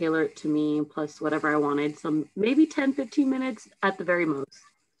to tailor it to me plus whatever I wanted. So maybe 10, 15 minutes at the very most.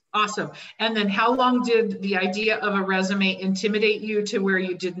 Awesome. And then how long did the idea of a resume intimidate you to where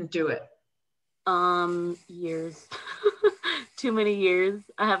you didn't do it? Years. Too many years.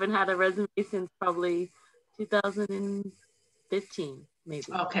 I haven't had a resume since probably 2015. Maybe.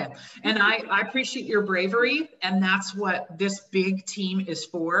 Okay. And I appreciate your bravery. And that's what this big team is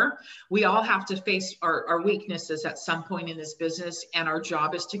for. We all have to face our weaknesses at some point in this business. And our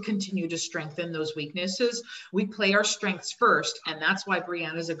job is to continue to strengthen those weaknesses. We play our strengths first. And that's why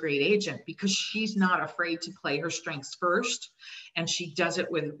Brianna is a great agent, because she's not afraid to play her strengths first and she does it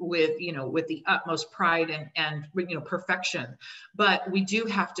with the utmost pride and perfection. But we do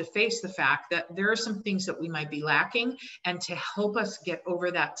have to face the fact that there are some things that we might be lacking, and to help us get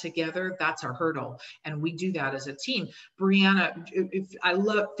over that together, that's our hurdle, and we do that as a team. Brianna,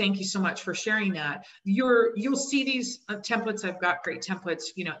 thank you so much for sharing that. You'll see these templates. I've got great templates,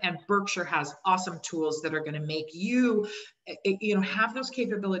 and Berkshire has awesome tools that are going to make you have those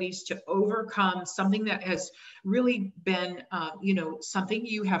capabilities to overcome something that has really been, something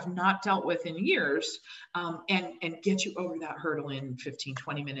you have not dealt with in years, and get you over that hurdle in 15,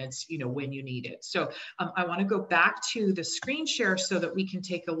 20 minutes, when you need it. So I want to go back to the screen share so that we can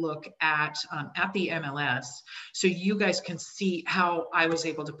take a look at the MLS, so you guys can see how I was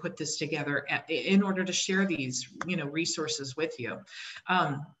able to put this together in order to share these, resources with you.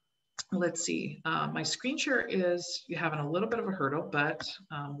 Let's see, my screen share is having a little bit of a hurdle, but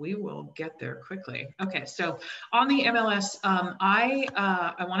we will get there quickly. Okay, so on the MLS,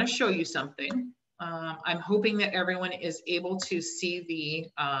 I want to show you something. I'm hoping that everyone is able to see the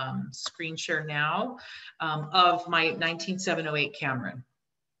screen share now of my 19708 Cameron.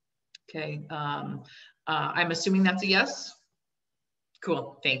 Okay, I'm assuming that's a yes.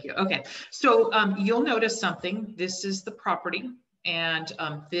 Cool, thank you. Okay, so you'll notice something. This is the property, and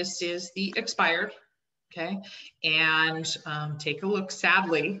this is the expired. Okay, and take a look.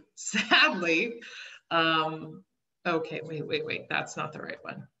 Sadly, okay, wait, that's not the right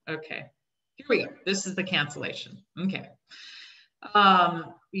one. Okay, here we go. This is the cancellation. Okay,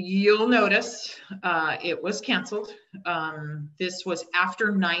 you'll notice it was canceled. This was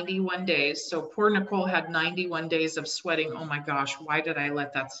after 91 days. So poor Nicole had 91 days of sweating. Oh my gosh, why did I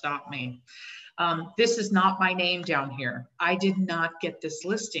let that stop me? This is not my name down here. I did not get this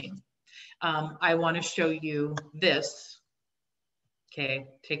listing. I want to show you this. Okay,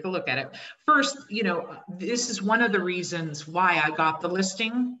 take a look at it. First, this is one of the reasons why I got the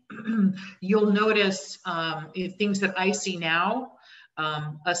listing. You'll notice things that I see now,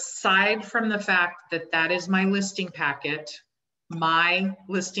 aside from the fact that that is my listing packet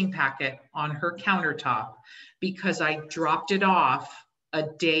on her countertop, because I dropped it off a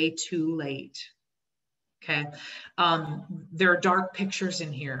day too late. Okay, there are dark pictures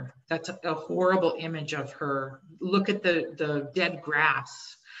in here. That's a horrible image of her. Look at the dead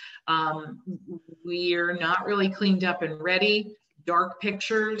grass. We're not really cleaned up and ready. Dark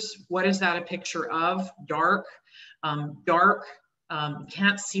pictures. What is that a picture of? Dark.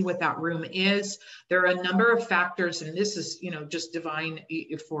 Can't see what that room is. There are a number of factors, and this is, just divine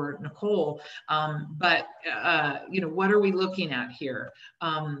for Nicole. But what are we looking at here?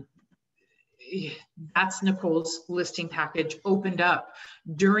 That's Nicole's listing package opened up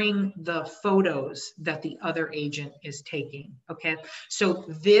during the photos that the other agent is taking. Okay, so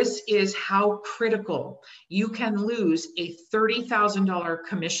this is how critical. You can lose a $30,000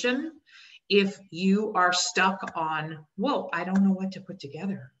 commission if you are stuck on, well, I don't know what to put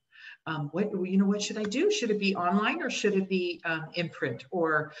together. What should I do? Should it be online or should it be in print?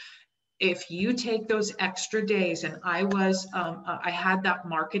 Or if you take those extra days, and I had that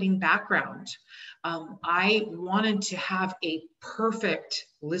marketing background. I wanted to have a perfect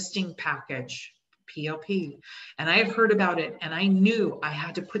listing package, PLP, and I had heard about it, and I knew I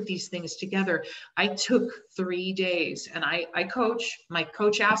had to put these things together. I took 3 days, and my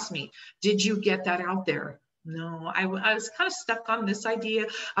coach asked me, did you get that out there? No, I was kind of stuck on this idea.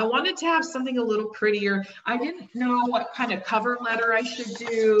 I wanted to have something a little prettier. I didn't know what kind of cover letter I should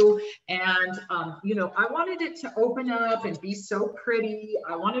do. And, I wanted it to open up and be so pretty.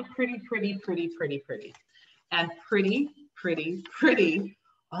 I wanted pretty. And pretty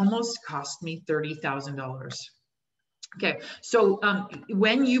almost cost me $30,000. Okay, so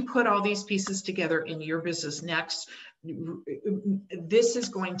when you put all these pieces together in your business next, this is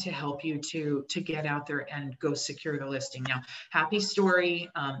going to help you to get out there and go secure the listing. Now, happy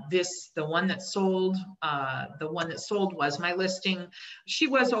story. The one that sold was my listing. She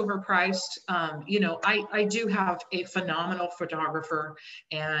was overpriced. I do have a phenomenal photographer,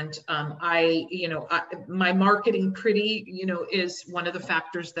 and my marketing is one of the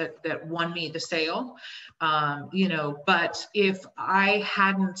factors that won me the sale. But if I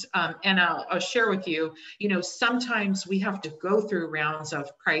hadn't, and I'll share with you, sometimes we have to go through rounds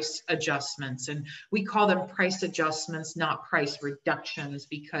of price adjustments, and we call them price adjustments, not price reductions,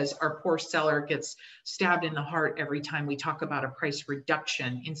 because our poor seller gets stabbed in the heart every time we talk about a price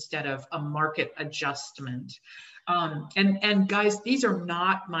reduction instead of a market adjustment. And guys, these are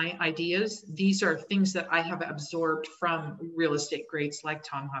not my ideas. These are things that I have absorbed from real estate greats like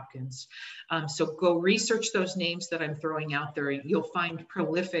Tom Hopkins. So go research those names that I'm throwing out there. You'll find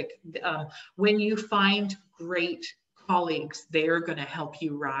prolific. When you find great colleagues. They are going to help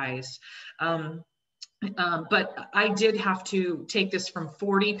you rise. But I did have to take this from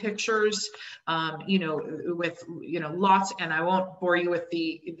 40 pictures, with, lots, and I won't bore you with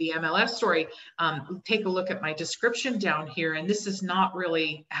the MLS story. Take a look at my description down here. And this is not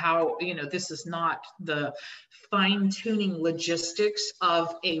really how, this is not the fine-tuning logistics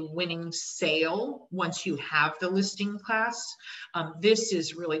of a winning sale once you have the listing class. This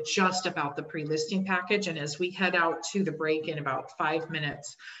is really just about the pre-listing package. And as we head out to the break in about 5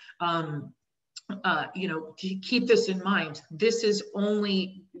 minutes, keep this in mind. This is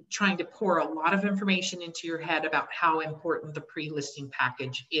only trying to pour a lot of information into your head about how important the pre-listing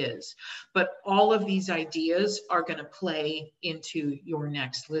package is. But all of these ideas are going to play into your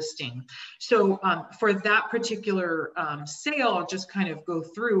next listing. So for that particular sale, I'll just kind of go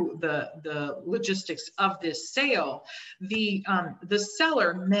through the logistics of this sale. The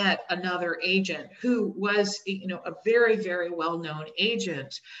seller met another agent who was, a very, very well-known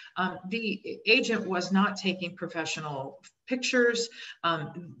agent. The agent was not taking professional pictures.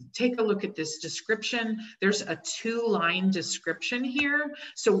 Take a look at this description. There's a 2-line description here.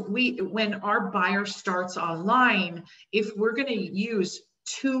 So when our buyer starts online, if we're going to use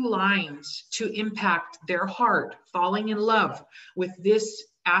 2 lines to impact their heart, falling in love with this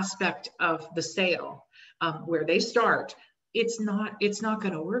aspect of the sale, where they start, it's not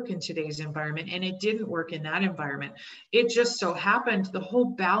going to work in today's environment, and it didn't work in that environment. It just so happened the whole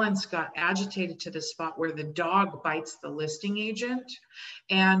balance got agitated to the spot where the dog bites the listing agent.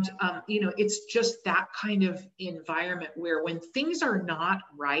 And it's just that kind of environment where when things are not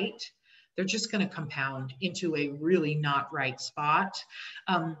right, they're just going to compound into a really not right spot.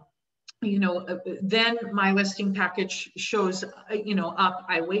 Then my listing package shows, up,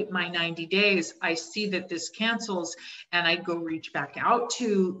 I wait my 90 days, I see that this cancels, and I go reach back out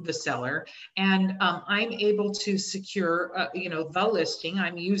to the seller, and I'm able to secure, the listing.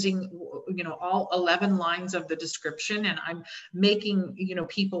 I'm using, all 11 lines of the description, and I'm making,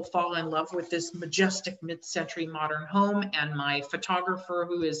 people fall in love with this majestic mid-century modern home. And my photographer,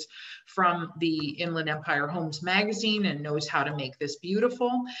 who is from the Inland Empire Homes magazine and knows how to make this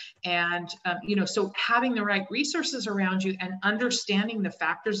beautiful. And, so having the right resources around you and understanding the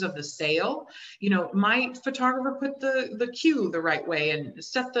factors of the sale, my photographer put the cue the right way and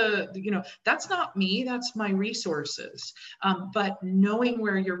set that's not me, that's my resources. But knowing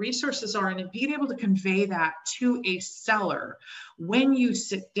where your resources are and being able to convey that to a seller when you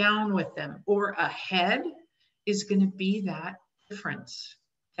sit down with them or ahead is going to be that difference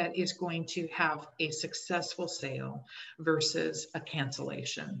that is going to have a successful sale versus a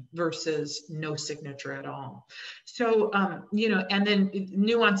cancellation versus no signature at all. So, and then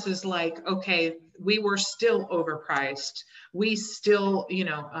nuances like, okay, we were still overpriced. We still,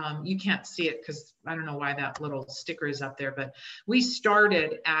 you can't see it because I don't know why that little sticker is up there, but we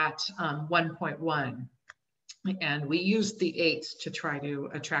started at 1.1. And we used the 8s to try to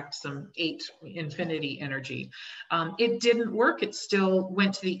attract some 8 infinity energy. It didn't work. It still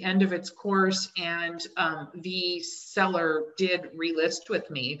went to the end of its course, and the seller did relist with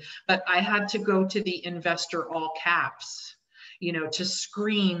me, but I had to go to the investor all caps, to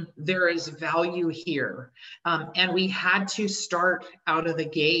scream, there is value here. And we had to start out of the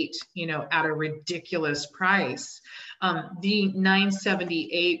gate, at a ridiculous price. The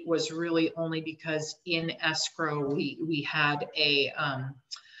 978 was really only because in escrow, we had a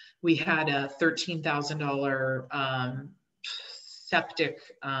 $13,000 septic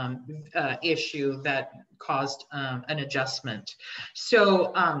issue that caused an adjustment.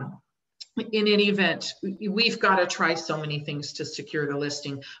 So, in any event, we've got to try so many things to secure the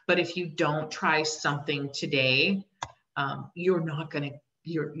listing. But if you don't try something today, you're not going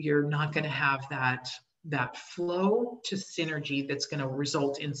to have that flow to synergy that's going to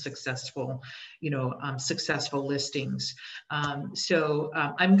result in successful, successful listings. So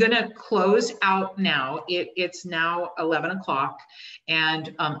I'm going to close out now. It's now 11 o'clock,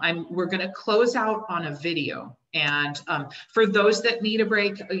 and we're going to close out on a video. And for those that need a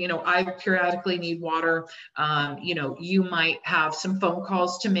break, I periodically need water. You might have some phone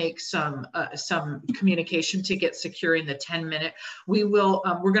calls to make, some communication to get secure in the 10-minute. We're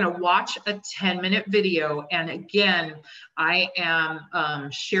going to watch a 10-minute video. And again, I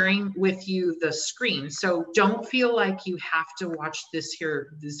am sharing with you the screen. So don't feel like you have to watch this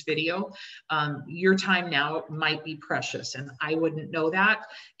video. Your time now might be precious, and I wouldn't know that.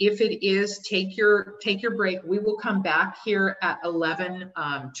 If it is, take your break. We will come back here at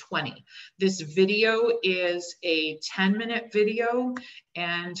 11:20. This video is a 10-minute video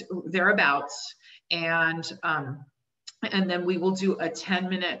and thereabouts, and then we will do a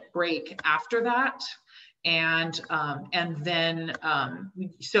 10-minute break after that. And then,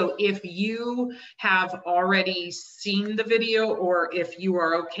 so if you have already seen the video, or if you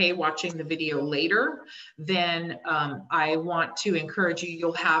are okay watching the video later, then I want to encourage you,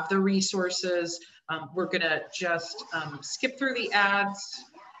 you'll have the resources. We're gonna just skip through the ads,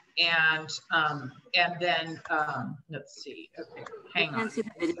 and then let's see. Okay, hang on. I can't see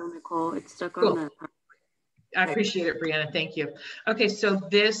the video, Nicolle. It's stuck on Cool. the. I appreciate it, Brianna. Thank you. Okay, so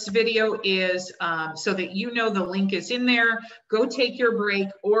this video is so that you know the link is in there. Go take your break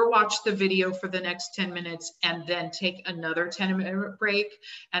or watch the video for the next 10 minutes and then take another 10-minute break.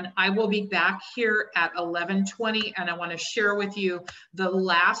 And I will be back here at 11:20, and I want to share with you the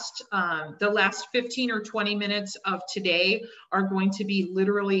last 15 or 20 minutes of today are going to be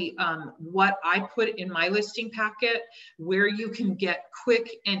literally what I put in my listing packet, where you can get quick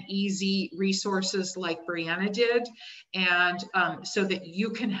and easy resources like Brianna did, and so that you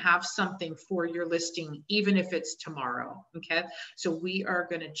can have something for your listing, even if it's tomorrow. Okay, so we are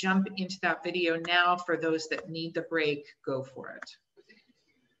going to jump into that video now. For those that need the break, go for it.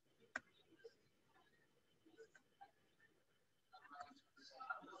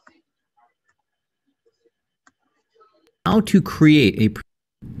 How to create a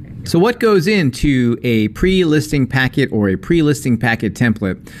So what goes into a pre-listing packet or a pre-listing packet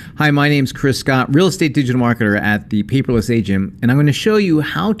template? Hi, my name's Chris Scott, real estate digital marketer at the Paperless Agent, and I'm going to show you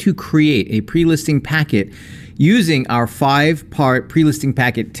how to create a pre-listing packet using our 5-part pre-listing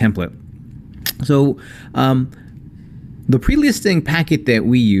packet template. So the pre-listing packet that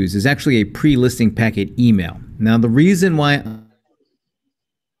we use is actually a pre-listing packet email. Now the reason why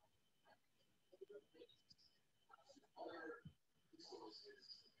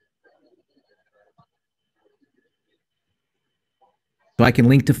So I can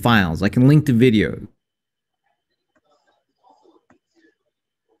link to files, I can link to video.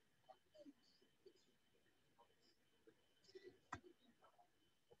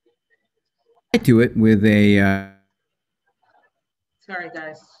 I do it with a Sorry,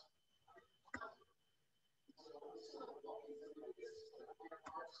 guys.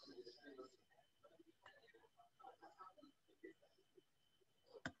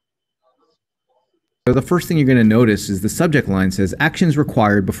 So the first thing you're going to notice is the subject line says actions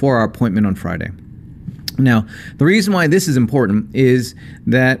required before our appointment on Friday. Now, the reason why this is important is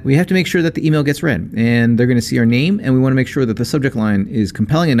that we have to make sure that the email gets read, and they're going to see our name, and we want to make sure that the subject line is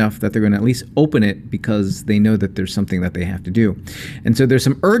compelling enough that they're going to at least open it because they know that there's something that they have to do. And so there's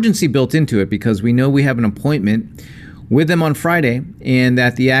some urgency built into it because we know we have an appointment with them on Friday, and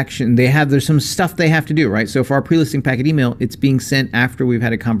that the action there's some stuff they have to do, right? So for our pre-listing packet email, it's being sent after we've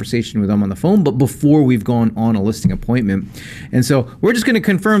had a conversation with them on the phone, but before we've gone on a listing appointment. And so we're just going to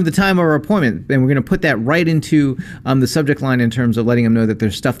confirm the time of our appointment, and we're going to put that right into the subject line in terms of letting them know that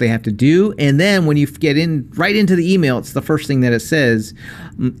there's stuff they have to do. And then when you get right into the email, it's the first thing that it says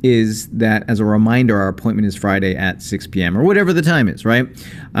is that, as a reminder, our appointment is Friday at 6 p.m. or whatever the time is, right?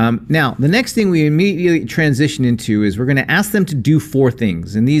 Now, the next thing we immediately transition into is we're going to ask them to do 4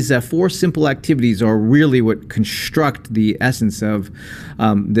 things. And these 4 simple activities are really what construct the essence of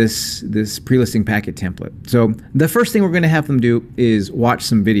this pre-listing packet template. So the first thing we're going to have them do is watch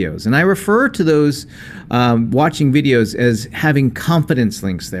some videos. And I refer to those watching videos as having confidence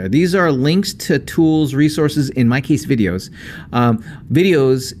links there. These are links to tools, resources, in my case, videos.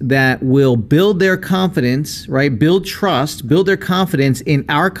 Videos that will build their confidence, right? Build trust, build their confidence in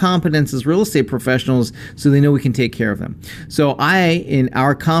our competence as real estate professionals so they know we can take care of them. So in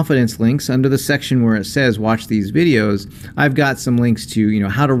our confidence links, under the section where it says watch these videos, I've got some links to,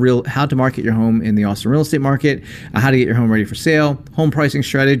 how to market your home in the Austin real estate market, how to get your home ready for sale, home pricing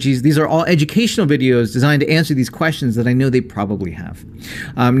strategies. These are all educational videos designed to answer these questions that I know they probably have.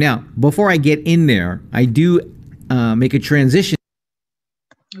 Now, before I get in there, I do make a transition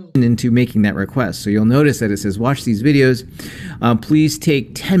into making that request. So you'll notice that it says watch these videos. Please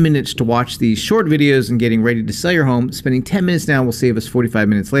take 10 minutes to watch these short videos and getting ready to sell your home. Spending 10 minutes now will save us 45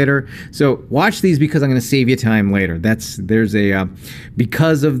 minutes later. So watch these because I'm going to save you time later.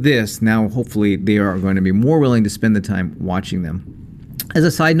 Because of this, now hopefully they are going to be more willing to spend the time watching them. As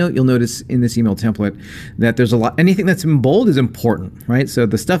a side note, you'll notice in this email template that there's anything that's in bold is important, right? So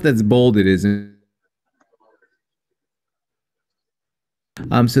the stuff that's bolded is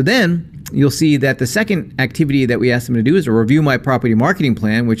so then you'll see that the second activity that we asked them to do is to review my property marketing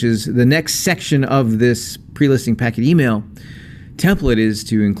plan, which is the next section of this pre-listing packet email. template is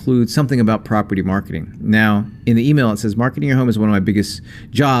to include something about property marketing. Now, in the email, it says, marketing your home is one of my biggest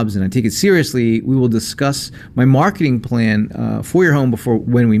jobs, and I take it seriously. We will discuss my marketing plan for your home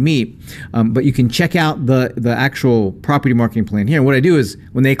when we meet. But you can check out the actual property marketing plan here. And what I do is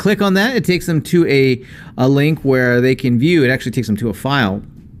when they click on that, it takes them to a link where they can view. It actually takes them to a file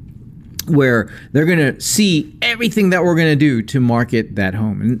where they're going to see everything that we're going to do to market that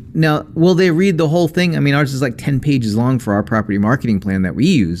home. And now, will they read the whole thing? I mean, ours is like 10 pages long for our property marketing plan that we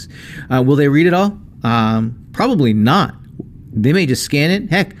use. Will they read it all? Probably not. They may just scan it.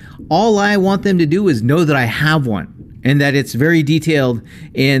 Heck, all I want them to do is know that I have one and that it's very detailed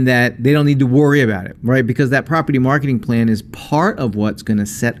and that they don't need to worry about it, right? Because that property marketing plan is part of what's going to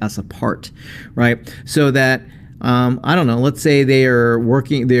set us apart, right? So that I don't know, let's say they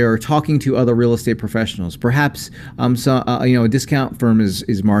are talking to other real estate professionals. Perhaps a discount firm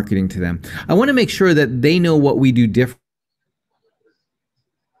is marketing to them. I want to make sure that they know what we do different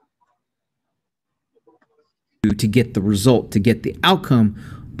to get the result, to get the outcome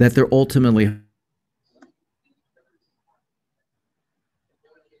that they're ultimately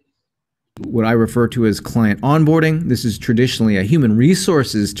what I refer to as client onboarding. This is traditionally a human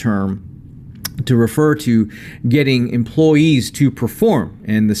resources term to refer to getting employees to perform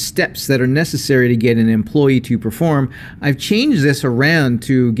and the steps that are necessary to get an employee to perform. I've changed this around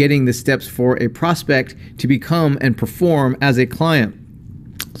to getting the steps for a prospect to become and perform as a client.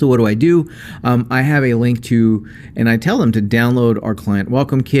 So what do? I have a link to, and I tell them to download our client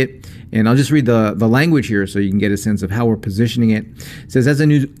welcome kit. And I'll just read the language here so you can get a sense of how we're positioning it. It says, as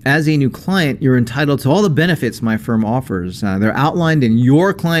a new client, you're entitled to all the benefits my firm offers. They're outlined in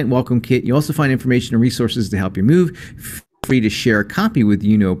your client welcome kit. You also find information and resources to help you move. Feel free to share a copy with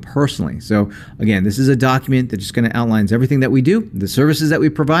personally. So again, this is a document that just kind of outlines everything that we do, the services that we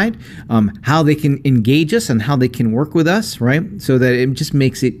provide, how they can engage us and how they can work with us, right? So that it just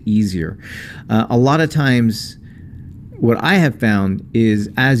makes it easier. A lot of times, what I have found is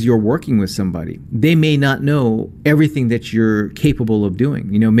as you're working with somebody, they may not know everything that you're capable of doing.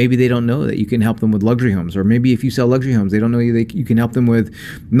 Maybe they don't know that you can help them with luxury homes, or maybe if you sell luxury homes, they don't know you can help them with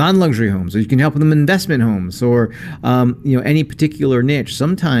non-luxury homes, or you can help them with investment homes, or any particular niche.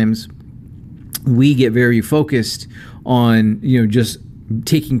 Sometimes we get very focused on just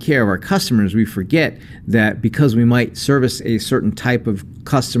taking care of our customers. We forget that because we might service a certain type of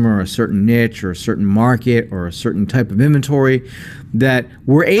customer, or a certain niche, or a certain market, or a certain type of inventory, that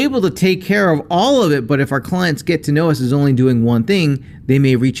we're able to take care of all of it. But if our clients get to know us as only doing one thing, they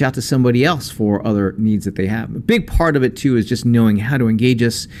may reach out to somebody else for other needs that they have. A big part of it too is just knowing how to engage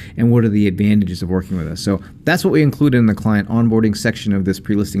us and what are the advantages of working with us. So that's what we include in the client onboarding section of this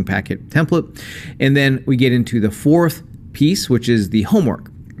pre-listing packet template. And then we get into the fourth piece, which is the homework.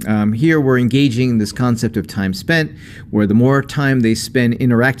 Here we're engaging this concept of time spent, where the more time they spend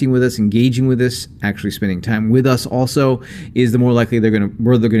interacting with us, engaging with us, actually spending time with us also, is the more likely they're going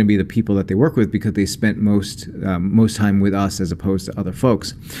to be the people that they work with, because they spent most time with us as opposed to other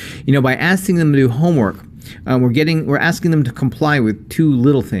folks. By asking them to do homework, we're asking them to comply with two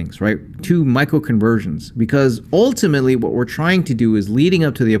little things, right? Two micro conversions, because ultimately what we're trying to do is leading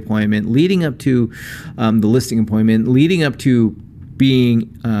up to the appointment, leading up to the listing appointment, leading up to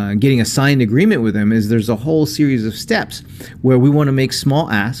getting a signed agreement with them, is there's a whole series of steps where we want to make small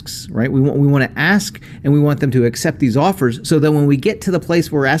asks, right? We want to ask, and we want them to accept these offers, so that when we get to the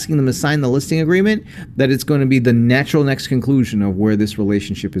place where we're asking them to sign the listing agreement, that it's going to be the natural next conclusion of where this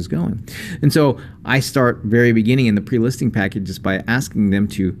relationship is going. And so I start very beginning in the pre-listing package just by asking them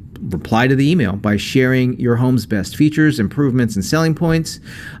to reply to the email by sharing your home's best features, improvements, and selling points.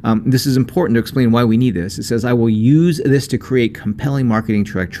 This is important to explain why we need this. It says, I will use this to create compelling marketing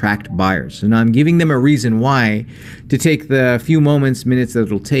to attract buyers. So now I'm giving them a reason why to take the few minutes that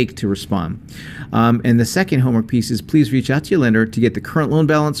it'll take to respond. And the second homework piece is, please reach out to your lender to get the current loan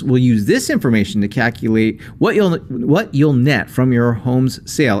balance. We'll use this information to calculate what you'll net from your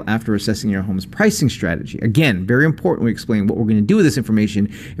home's sale after assessing your home's pricing strategy. Again, very important we explain what we're going to do with this information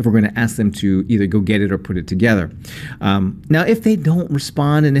if we're going to ask them to either go get it or put it together. Now, if they don't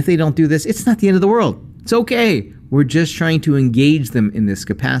respond and if they don't do this, it's not the end of the world. It's okay. We're just trying to engage them in this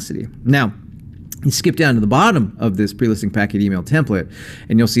capacity. Now, you skip down to the bottom of this pre-listing packet email template,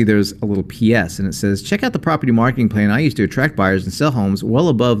 and you'll see there's a little PS, and it says, check out the property marketing plan I use to attract buyers and sell homes well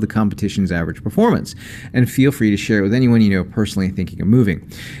above the competition's average performance, and feel free to share it with anyone you know personally thinking of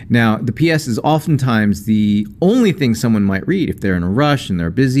moving. Now, the PS is oftentimes the only thing someone might read if they're in a rush and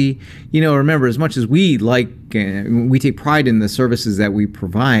they're busy. Remember, as much as we take pride in the services that we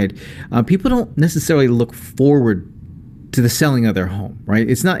provide, people don't necessarily look forward to the selling of their home, right?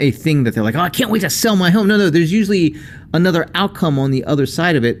 It's not a thing that they're like, oh, I can't wait to sell my home. No, there's usually another outcome on the other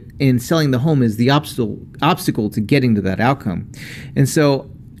side of it, and selling the home is the obstacle to getting to that outcome. And so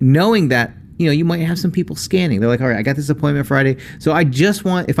knowing that, you might have some people scanning. They're like, all right, I got this appointment Friday. So I just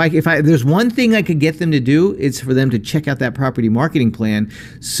want, if there's one thing I could get them to do, it's for them to check out that property marketing plan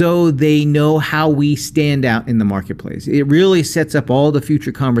so they know how we stand out in the marketplace. It really sets up all the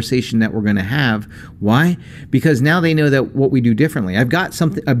future conversation that we're going to have. Why? Because now they know that what we do differently. I've got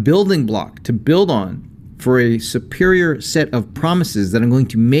a building block to build on for a superior set of promises that I'm going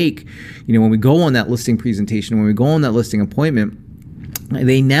to make, when we go on that listing presentation, when we go on that listing appointment.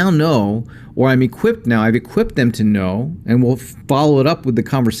 They now know, or I've equipped them to know, and we'll follow it up with the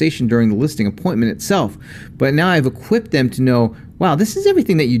conversation during the listing appointment itself. But now I've equipped them to know, wow, this is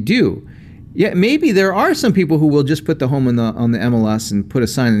everything that you do. Yeah, maybe there are some people who will just put the home on the MLS and put a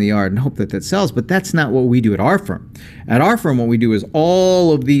sign in the yard and hope that sells, but that's not what we do at our firm. At our firm, what we do is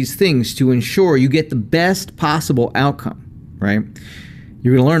all of these things to ensure you get the best possible outcome, right?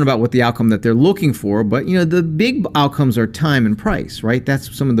 You're going to learn about what the outcome that they're looking for, but the big outcomes are time and price, right?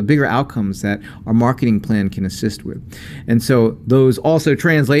 That's some of the bigger outcomes that our marketing plan can assist with. And so those also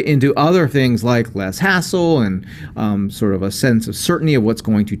translate into other things like less hassle and sort of a sense of certainty of what's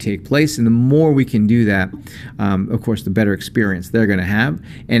going to take place. And the more we can do that, of course, the better experience they're going to have.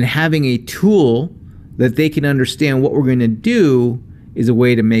 And having a tool that they can understand what we're going to do is a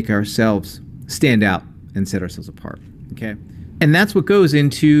way to make ourselves stand out and set ourselves apart, okay? And that's what goes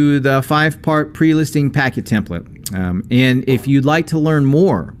into the 5-part pre-listing packet template. And if you'd like to learn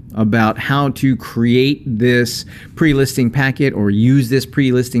more about how to create this pre-listing packet or use this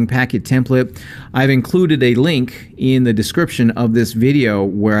pre-listing packet template, I've included a link in the description of this video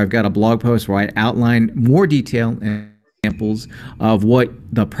where I've got a blog post where I outline more detail and examples of what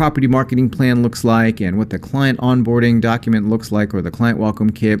the property marketing plan looks like and what the client onboarding document looks like, or the client welcome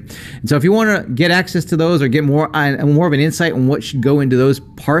kit. And so if you want to get access to those or get more of an insight on what should go into those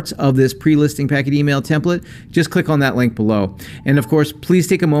parts of this pre-listing packet email template, just click on that link below. And of course, please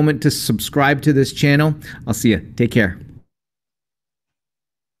take a moment to subscribe to this channel. I'll see you. Take care.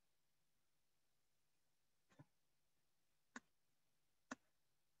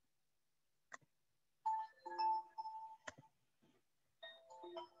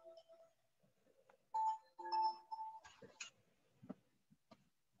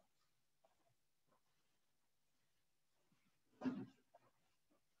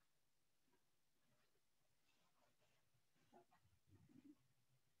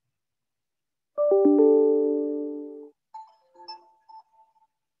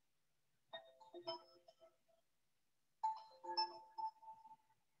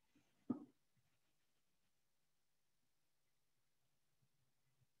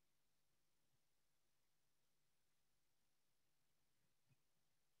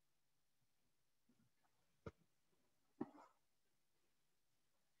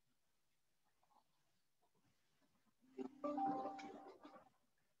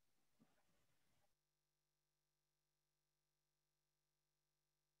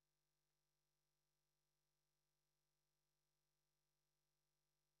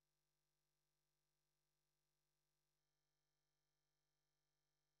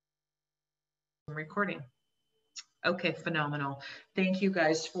 Recording. Okay, phenomenal. Thank you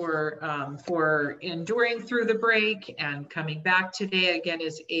guys for enduring through the break and coming back. Today again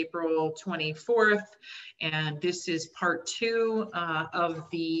is April 24th, and this is part 2 of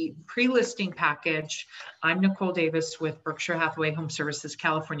the pre-listing package. I'm Nicolle Davis with Berkshire Hathaway Home Services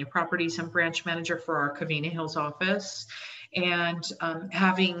California Properties. I'm branch manager for our Covina Hills office. And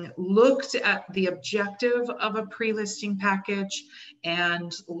having looked at the objective of a pre-listing package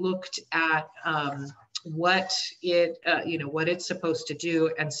and looked at what it's supposed to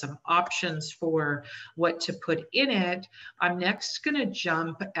do and some options for what to put in it, I'm next going to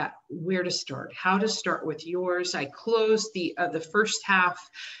jump at where to start, how to start with yours. I closed the first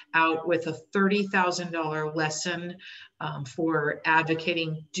half out with a $30,000 lesson for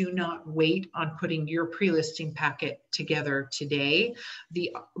advocating. Do not wait on putting your pre-listing packet together today.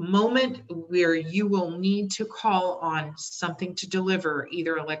 The moment where you will need to call on something to deliver,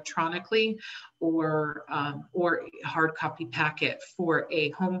 either electronically or hard copy packet, for a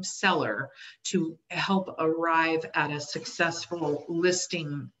home seller to help arrive at a successful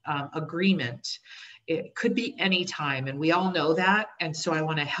listing agreement, It could be any time, and we all know that. And so I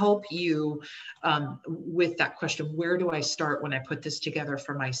want to help you with that question. Where do I start when I put this together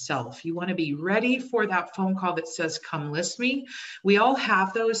for myself? You want to be ready for that phone call that says, come list me. We all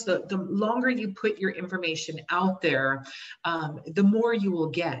have those. The longer you put your information out there, the more you will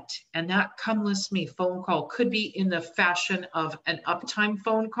get. And that come list me phone call could be in the fashion of an uptime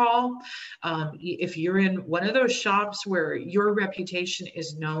phone call. If you're in one of those shops where your reputation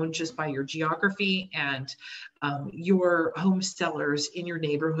is known just by your geography, and your home sellers in your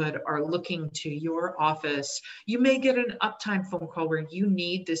neighborhood are looking to your office, you may get an uptime phone call where you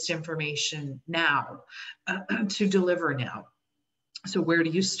need this information now to deliver now. So where do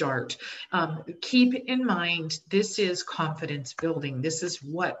you start? Keep in mind, this is confidence building. This is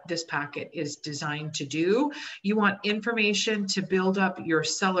what this packet is designed to do. You want information to build up your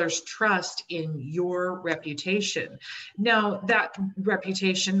seller's trust in your reputation. Now, that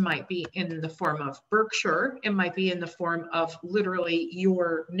reputation might be in the form of Berkshire. It might be in the form of literally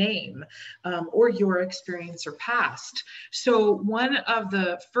your name or your experience or past. So one of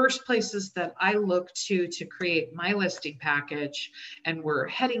the first places that I look to create my listing package, and we're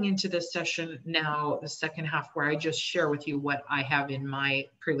heading into this session now, the second half, where I just share with you what I have in my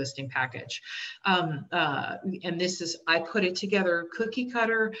pre-listing package. And this is, I put it together cookie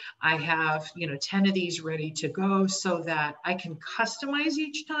cutter. I have, 10 of these ready to go so that I can customize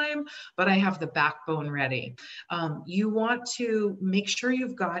each time, but I have the backbone ready. You want to make sure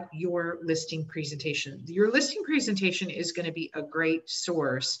you've got your listing presentation. Your listing presentation is going to be a great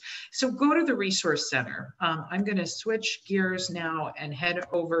source. So go to the resource center. I'm going to switch gears now and head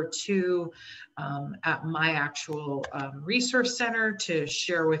over to at my actual resource center to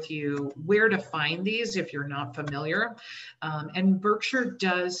share with you where to find these if you're not familiar. And Berkshire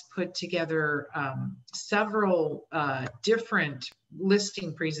does put together several different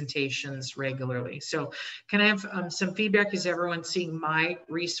listing presentations regularly. So can I have some feedback? Is everyone seeing my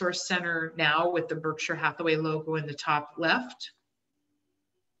resource center now with the Berkshire Hathaway logo in the top left?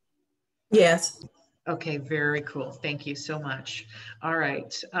 Yes. Okay, very cool. Thank you so much. All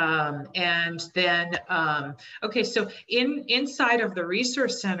right. And then, okay, so inside of the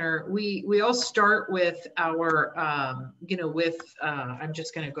Resource Center, we all start with our, I'm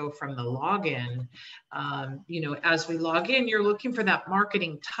just going to go from the login. As we log in, you're looking for that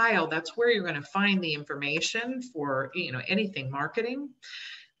marketing tile. That's where you're going to find the information for, anything marketing.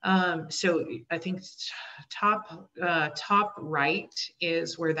 So I think top right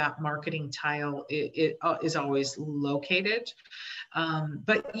is where that marketing tile is always located.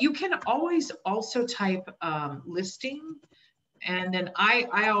 But you can always also type listing. And then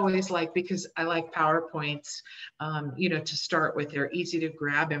I always like, because I like PowerPoints, to start with. They're easy to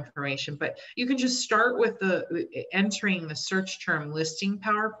grab information, but you can just start with entering the search term listing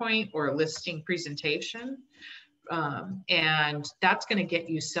PowerPoint or listing presentation. And that's going to get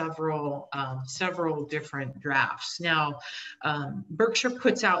you several different drafts. Now, Berkshire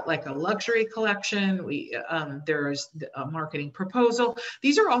puts out like a luxury collection. There's a marketing proposal.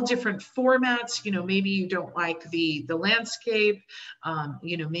 These are all different formats. Maybe you don't like the landscape.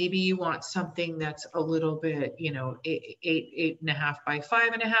 Maybe you want something that's a little bit, 8.5 by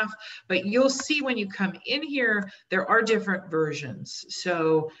 5.5. But you'll see when you come in here, there are different versions.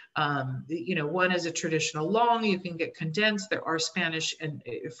 So, one is a traditional long. You can get condensed. There are Spanish and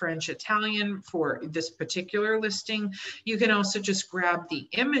French, Italian for this particular listing. You can also just grab the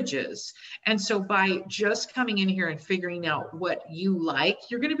images. And so by just coming in here and figuring out what you like,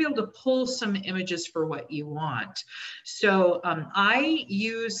 you're going to be able to pull some images for what you want. So I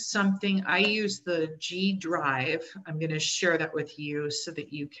use the G Drive. I'm going to share that with you so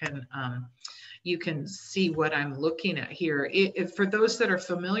that you can see what I'm looking at here. For those that are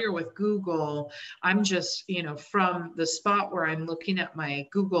familiar with Google, I'm just, from the spot where I'm looking at my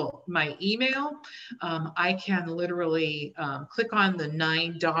email, I can literally click on the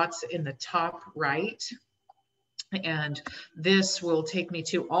 9 dots in the top right. And this will take me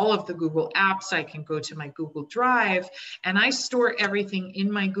to all of the Google apps. I can go to my Google Drive, and I store everything in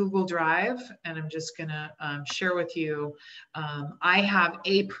my Google Drive. And I'm just gonna share with you, I have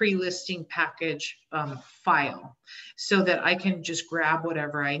a pre-listing package file so that I can just grab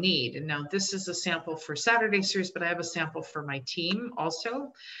whatever I need. And now this is a sample for Saturday series, but I have a sample for my team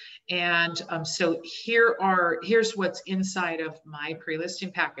also. And so here's what's inside of my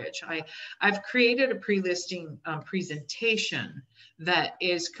pre-listing package. I've created a pre-listing presentation that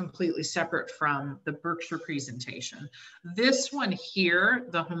is completely separate from the Berkshire presentation. This one here,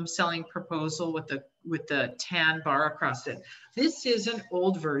 the home selling proposal with the tan bar across it, this is an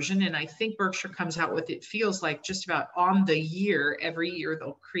old version, and I think Berkshire comes out with, it feels like just about on the year, every year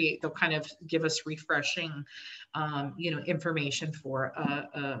they'll kind of give us refreshing information for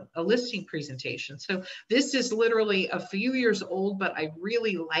a listing presentation. So this is literally a few years old, but I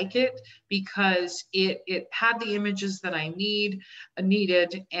really like it because it had the images that I needed,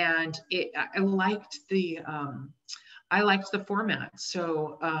 and I liked the format,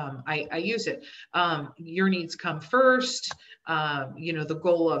 so I use it. Your needs come first. The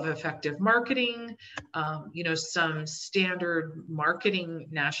goal of effective marketing. Some standard marketing,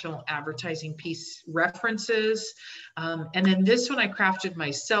 national advertising piece references, and then this one I crafted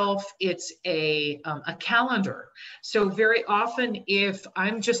myself. It's a calendar. So very often, if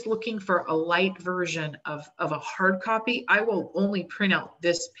I'm just looking for a light version of a hard copy, I will only print out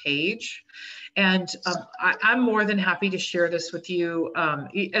this page. And I'm more than happy to share this with you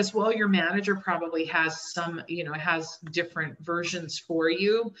as well. Your manager probably has some, has different versions for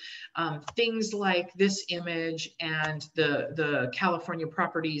you. Things like this image and the California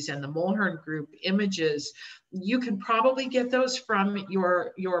Properties and the Mulhern Group images, you can probably get those from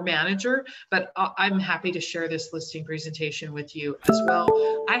your manager, but I'm happy to share this listing presentation with you as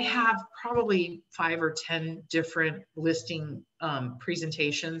well. I have probably 5 or 10 different listing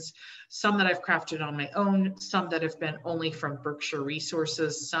presentations, some that I've crafted on my own, some that have been only from Berkshire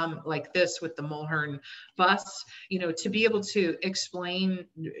Resources, some like this with the Mulhern bus, to be able to explain,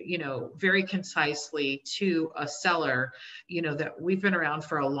 very concisely to a seller, that we've been around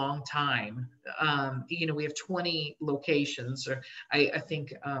for a long time. We have 20 locations, or I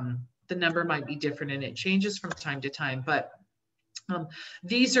think the number might be different and it changes from time to time, but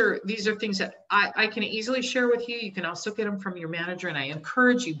these are things that I can easily share with you. You can also get them from your manager, and I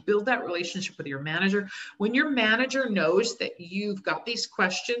encourage you, build that relationship with your manager. When your manager knows that you've got these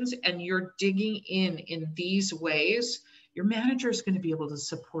questions and you're digging in these ways, your manager is going to be able to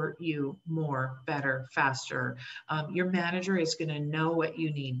support you more, better, faster. Your manager is going to know what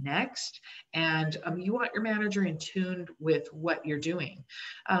you need next, and you want your manager in tune with what you're doing.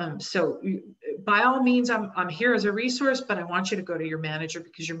 So by all means, I'm here as a resource, but I want you to go to your manager,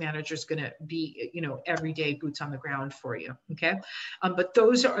 because your manager is going to be, everyday boots on the ground for you. Okay. But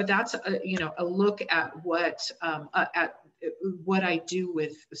that's a look at what I do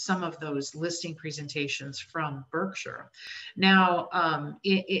with some of those listing presentations from Berkshire. Now,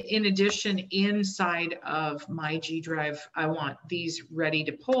 in addition, inside of my G Drive, I want these ready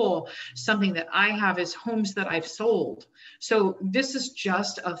to pull. Something that I have is homes that I've sold. So this is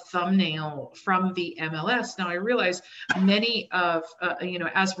just a thumbnail from the MLS. Now I realize many of,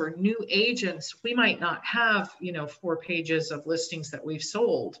 as we're new agents, we might not have, 4 pages of listings that we've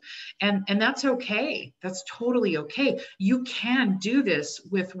sold. And that's okay. That's totally okay. You can do this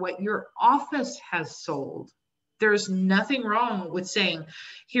with what your office has sold. There's nothing wrong with saying,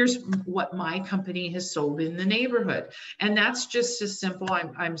 here's what my company has sold in the neighborhood. And that's just as simple.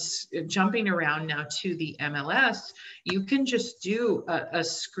 I'm jumping around now to the MLS. You can just do a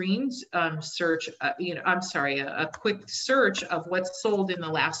screen search, a quick search of what's sold in the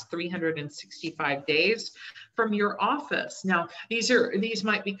last 365 days from your office. Now, these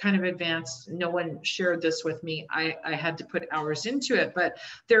might be kind of advanced. No one shared this with me. I had to put hours into it, but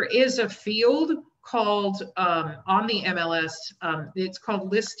there is a field called on the MLS, it's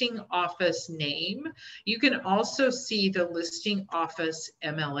called listing office name. You can also see the listing office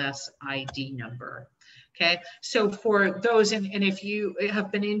MLS ID number. Okay, so for those, and if you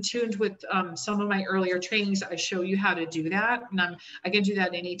have been in tuned with some of my earlier trainings, I show you how to do that. And I can do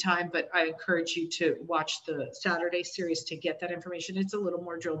that anytime, but I encourage you to watch the Saturday series to get that information. It's a little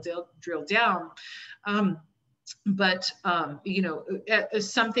more drilled down.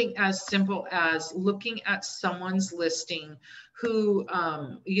 Something as simple as looking at someone's listing who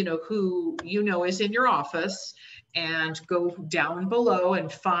is in your office, and go down below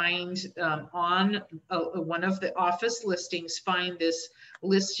and find on one of the office listings, find this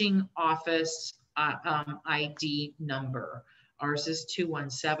listing office ID number. Ours is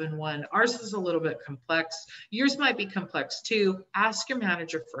 2171. Ours is a little bit complex. Yours might be complex too. Ask your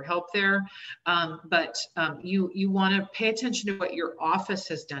manager for help there. But you want to pay attention to what your office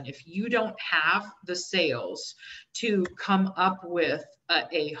has done. If you don't have the sales to come up with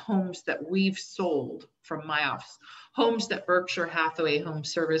a homes that we've sold from my office. Homes that Berkshire Hathaway Home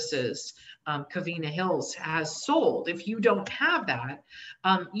Services, Covina Hills has sold. If you don't have that,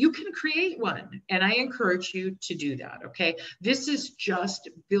 you can create one. And I encourage you to do that, okay? This is just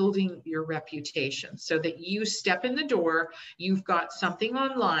building your reputation so that you step in the door, you've got something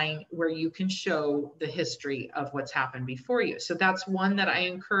online where you can show the history of what's happened before you. So that's one that I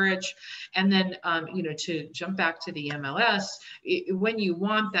encourage. And then, you know, to jump back to the MLS, when you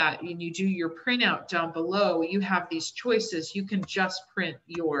want that and you do your printout down below, you have these choices. You can just print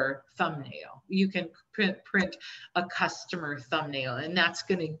your thumbnail. You can print a customer thumbnail, and that's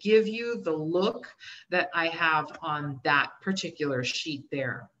going to give you the look that I have on that particular sheet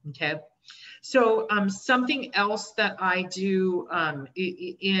there. Okay. So something else that I do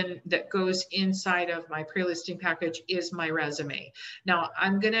that goes inside of my pre-listing package is my resume. Now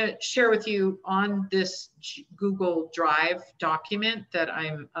I'm going to share with you on this Google Drive document that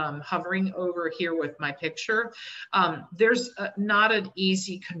I'm hovering over here with my picture. There's not an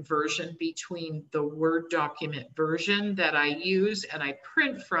easy conversion between the Word document version that I use and I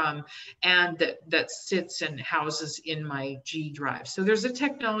print from and that sits and houses in my G Drive. So there's a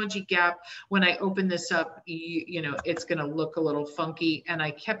technology gap. When I open this up, you know, it's going to look a little funky, and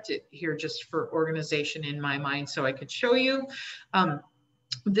I kept it here just for organization in my mind so I could show you.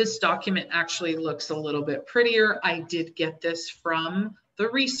 This document actually looks a little bit prettier. I did get this from the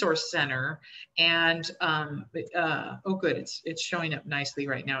Resource Center, and oh good, it's showing up nicely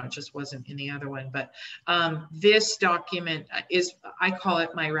right now. It just wasn't in the other one, but this document is, I call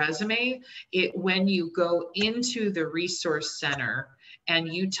it my resume. When you go into the Resource Center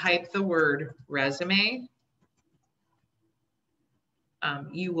and you type the word resume,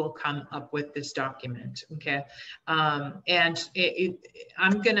 you will come up with this document, okay? And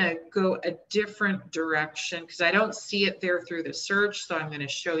I'm gonna go a different direction because I don't see it there through the search, so I'm gonna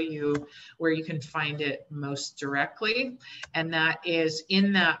show you where you can find it most directly, and that is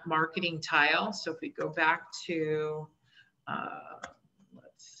in that marketing tile. So if we go back to,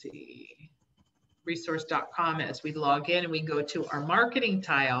 let's see, resource.com, as we log in and we go to our marketing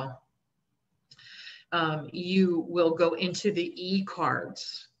tile, you will go into the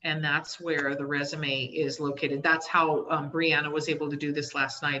e-cards, and that's where the resume is located. That's how Brianna was able to do this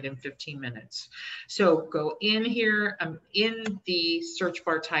last night in 15 minutes. So go in here, in the search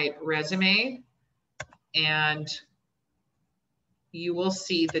bar, type resume, and you will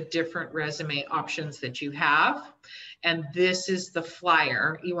see the different resume options that you have. And this is the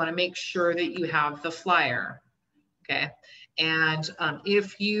flyer. You want to make sure that you have the flyer, okay? And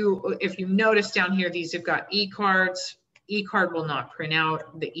if you notice down here, these have got e-cards. E-card will not print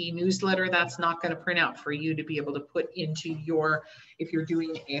out. The e-newsletter, that's not going to print out for you to be able to put into your, if you're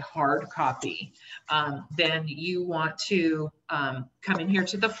doing a hard copy. Then you want to come in here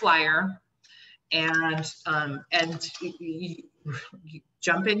to the flyer and you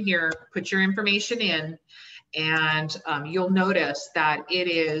jump in here, put your information in, and you'll notice that it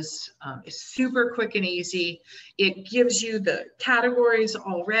is super quick and easy. It gives you the categories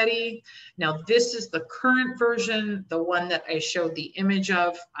already. Now, this is the current version, the one that I showed the image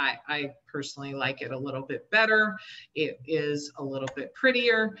of. I personally like it a little bit better. It is a little bit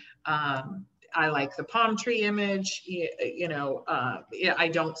prettier. I like the palm tree image, you know, I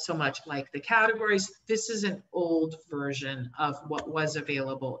don't so much like the categories. This is an old version of what was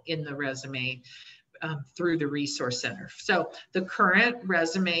available in the resume through the Resource Center. So the current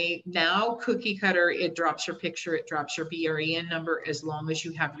resume now, cookie cutter, it drops your picture, it drops your BREN number as long as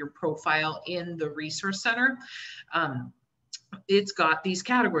you have your profile in the Resource Center. It's got these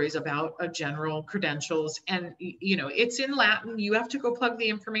categories about general credentials, and you know, it's in Latin. You have to go plug the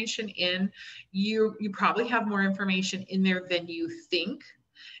information in. You probably have more information in there than you think.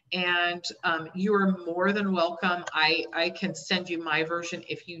 And you are more than welcome. I can send you my version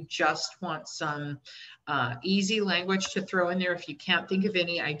if you just want some easy language to throw in there. If you can't think of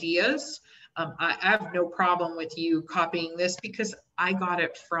any ideas, I have no problem with you copying this because I got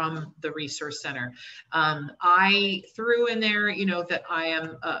it from the Resource Center. I threw in there, you know, that I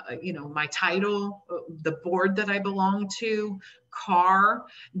am, you know, my title, the board that I belong to, car.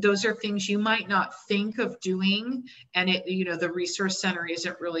 Those are things you might not think of doing. And it, you know, the Resource Center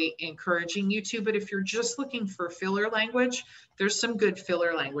isn't really encouraging you to, but if you're just looking for filler language, there's some good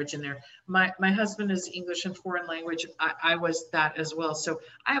filler language in there. My husband is English and foreign language. I was that as well. So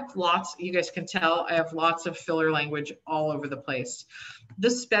I have lots, you guys can tell, I have lots of filler language all over the place. The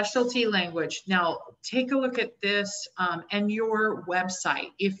specialty language. Now take a look at this and your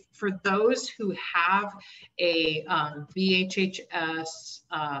website. If for those who have a VHHS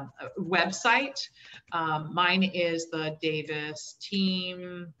website, mine is the Davis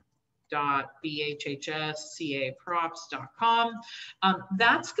Team shop.bhhscaprops.com.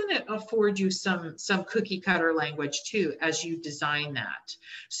 That's going to afford you some cookie cutter language too as you design that.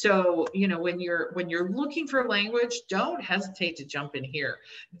 So, you know, when you're looking for language, don't hesitate to jump in here.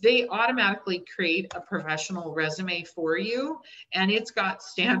 They automatically create a professional resume for you, and it's got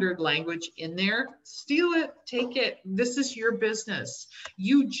standard language in there. Steal it, take it. This is your business.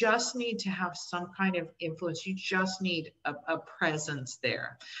 You just need to have some kind of influence. You just need a presence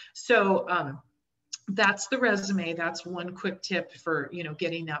there. So that's the resume. That's one quick tip for, you know,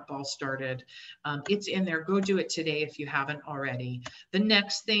 getting that ball started. It's in there. Go do it today if you haven't already. The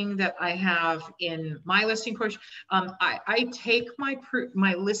next thing that I have in my listing course, I take my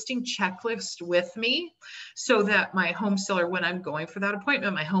listing checklist with me so that my home seller, when I'm going for that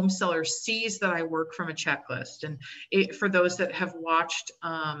appointment, my home seller sees that I work from a checklist. And for those that have watched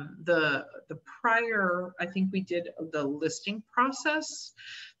the prior, I think we did the listing process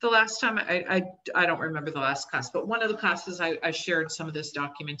the last time. I don't remember the last class, but one of the classes I shared some of this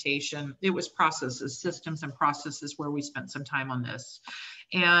documentation. It was processes, systems and processes, where we spent some time on this.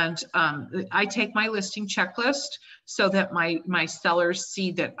 And I take my listing checklist so that my sellers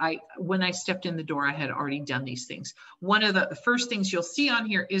see that when I stepped in the door, I had already done these things. One of the first things you'll see on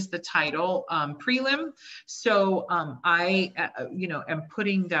here is the title prelim. So I, you know, am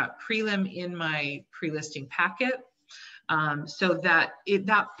putting that prelim in my pre-listing packet. So that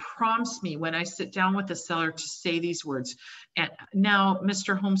that prompts me when I sit down with the seller to say these words. And now,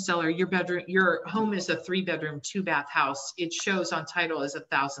 Mr. Home Seller, your home is a 3-bedroom, 2-bath house. It shows on title as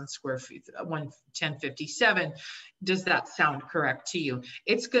 1,000 square feet, 1057. Does that sound correct to you?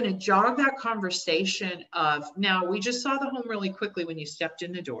 It's going to jog that conversation of, now we just saw the home really quickly when you stepped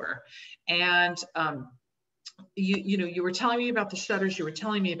in the door, and you know, you were telling me about the shutters, you were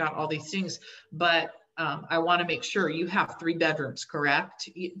telling me about all these things, but I want to make sure you have 3 bedrooms, correct?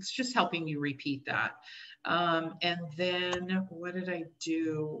 It's just helping you repeat that. And then what did I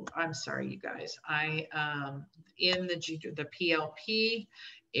do? I'm sorry, you guys. In the PLP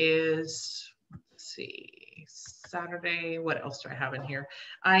is, let's see, Saturday. What else do I have in here?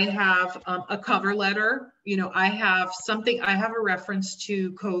 I have a cover letter. You know, I have a reference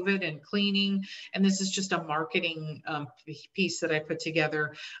to COVID and cleaning, and this is just a marketing piece that I put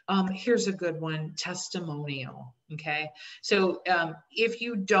together. Here's a good one, testimonial. Okay, so if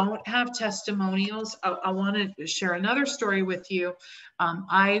you don't have testimonials, I want to share another story with you.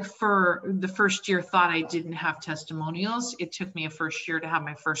 I, for the first year, thought I didn't have testimonials. It took me a first year to have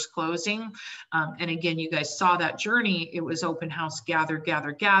my first closing. And again, you guys saw that journey. It was open house, gather,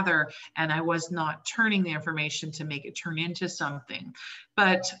 gather, gather. And I was not turning the information to make it turn into something.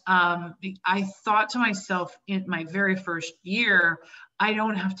 But I thought to myself in my very first year, I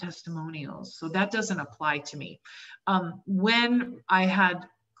don't have testimonials, so that doesn't apply to me. When I had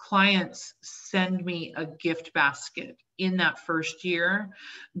clients send me a gift basket in that first year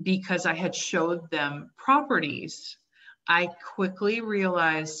because I had showed them properties, I quickly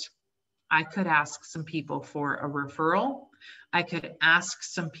realized I could ask some people for a referral. I could ask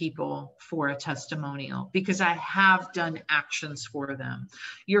some people for a testimonial because I have done actions for them.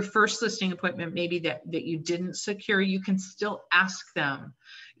 Your first listing appointment, maybe that you didn't secure, you can still ask them.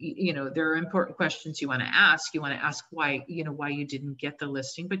 You know, there are important questions you want to ask. You want to ask why, you know, why you didn't get the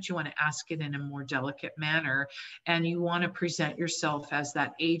listing, but you want to ask it in a more delicate manner. And you want to present yourself as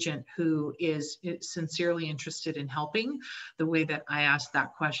that agent who is sincerely interested in helping. The way that I ask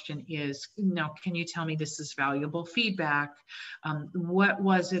that question is, now, can you tell me this is valuable feedback? What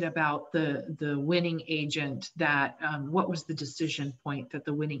was it about the winning agent that, what was the decision point that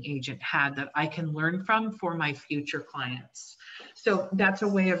the winning agent had that I can learn from for my future clients? So that's a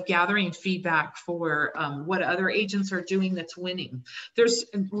way of gathering feedback for what other agents are doing that's winning. There's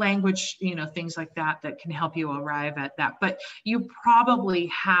language, you know, things like that that can help you arrive at that. But you probably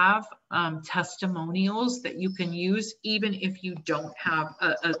have testimonials that you can use even if you don't have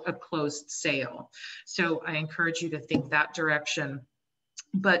a closed sale. So I encourage you to think that direction.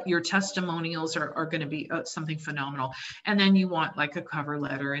 But your testimonials are going to be something phenomenal. And then you want like a cover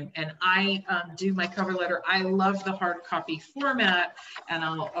letter. And I do my cover letter. I love the hard copy format. And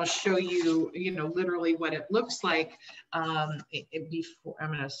I'll show you, you know, literally what it looks like. Before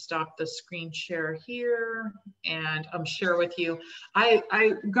I'm going to stop the screen share here and share with you. I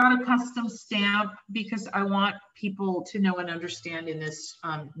got a custom stamp because I want people to know and understand in this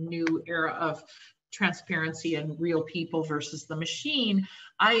new era of transparency and real people versus the machine.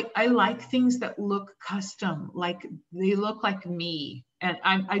 I like things that look custom, like they look like me, and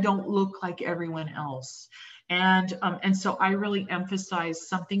I don't look like everyone else. And so I really emphasize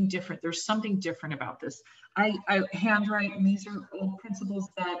something different. There's something different about this. I handwrite, and these are old principles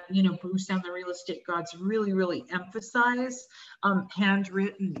that, you know, Bruce and the real estate gods really emphasize.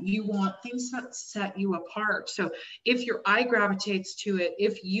 Handwritten, you want things that set you apart. So if your eye gravitates to it,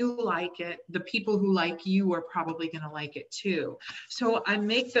 if you like it, the people who like you are probably going to like it too. So I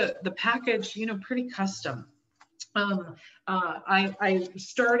make the package, you know, pretty custom. I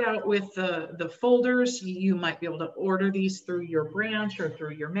start out with the folders. You might be able to order these through your branch or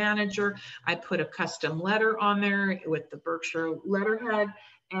through your manager. I put a custom letter on there with the Berkshire letterhead.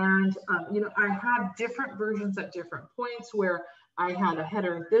 And, you know, I had different versions at different points where I had a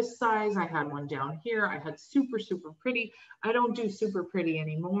header this size. I had one down here. I had super pretty. I don't do super pretty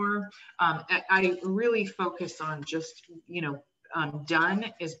anymore. I really focus on just, you know, done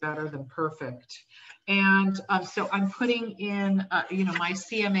is better than perfect. And so I'm putting in, you know, my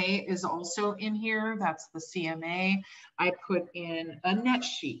CMA is also in here. That's the CMA. I put in a net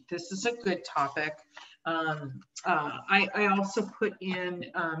sheet. This is a good topic. I also put in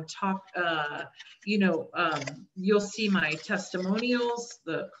you know, you'll see my testimonials,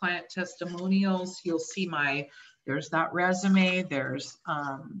 the client testimonials. You'll see my, there's that resume. There's,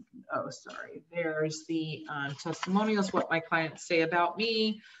 there's the testimonials, what my clients say about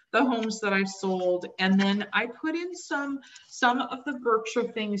me, the homes that I've sold. And then I put in some of the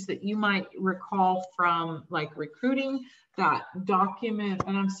Berkshire things that you might recall from like recruiting, that document.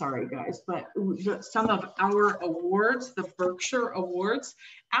 And I'm sorry guys, but some of our awards, the Berkshire awards.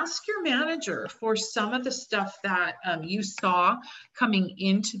 Ask your manager for some of the stuff that you saw coming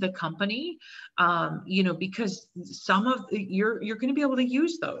into the company, you know, because some of you're going to be able to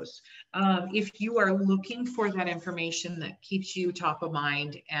use those if you are looking for that information that keeps you top of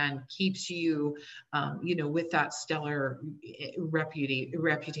mind and keeps you, you know, with that stellar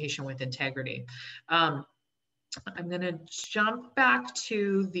reputation with integrity. I'm going to jump back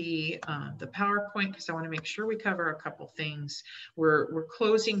to the PowerPoint because I want to make sure we cover a couple things. We're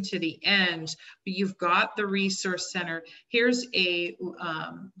closing to the end, but you've got the resource center. Here's a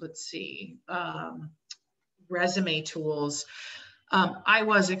let's see, resume tools. I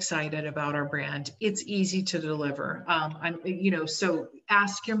was excited about our brand. It's easy to deliver. You know, so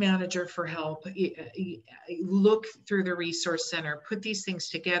ask your manager for help. Look through the resource center, put these things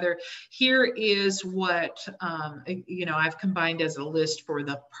together. Here is what, you know, I've combined as a list for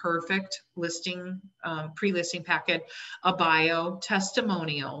the perfect listing, pre-listing packet, a bio,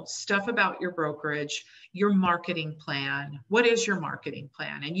 testimonial, stuff about your brokerage, your marketing plan. What is your marketing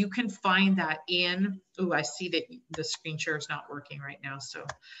plan? And you can find that in, oh, I see that the screen share is not working right now. So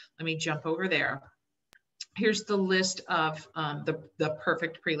let me jump over there. Here's the list of the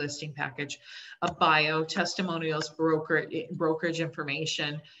perfect pre-listing package: a bio, testimonials, brokerage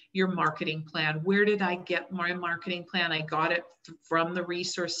information, your marketing plan. Where did I get my marketing plan? I got it from the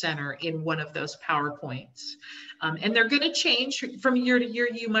resource center in one of those PowerPoints. And they're going to change from year to year.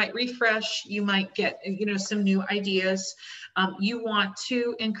 You might refresh, you might get, you know, some new ideas. You want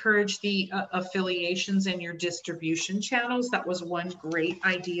to encourage the affiliations and your distribution channels. That was one great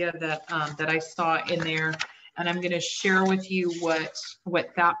idea that that I saw in there. And I'm going to share with you what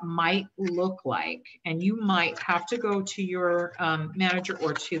that might look like. And you might have to go to your manager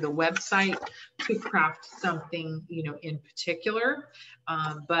or to the website to craft something, you know, in particular.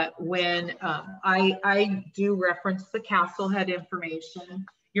 But when I do reference the Castlehead information,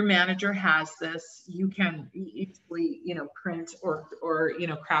 your manager has this. You can easily, you know, print or you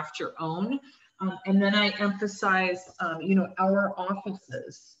know, craft your own. And then I emphasize, you know, our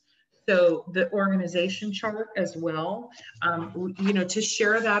offices. So the organization chart as well, you know, to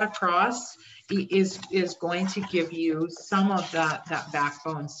share that across is going to give you some of that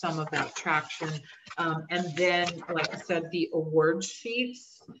backbone, some of that traction. And then, like I said, the award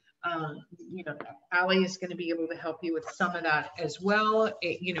sheets, you know, Allie is going to be able to help you with some of that as well.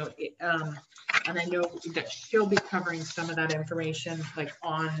 You know, and I know that she'll be covering some of that information, like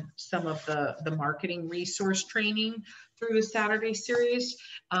on some of the marketing resource training through the Saturday series.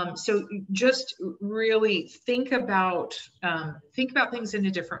 So just really think about things in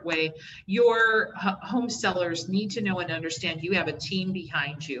a different way. Your home sellers need to know and understand you have a team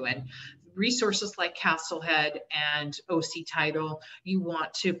behind you, and resources like Castlehead and OC Title, you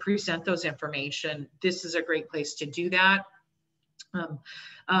want to present those information. This is a great place to do that.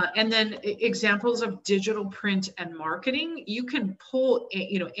 And then examples of digital print and marketing, you can pull,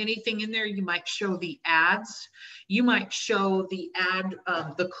 you know, anything in there. You might show the ads, you might show the ad,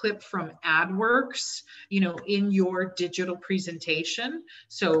 the clip from AdWorks, you know, in your digital presentation.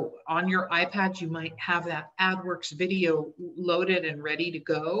 So on your iPad, you might have that AdWorks video loaded and ready to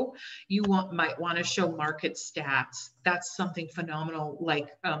go. You might want to show market stats. That's something phenomenal, like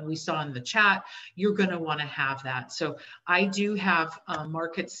we saw in the chat. You're going to want to have that. So I do have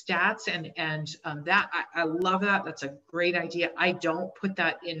market stats, and that I love that. That's a great idea. I don't put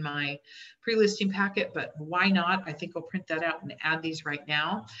that in my pre-listing packet, but why not? I think I'll print that out and add these right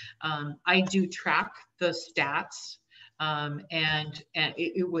now. I do track the stats. And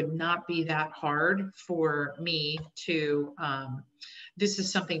it would not be that hard for me to, this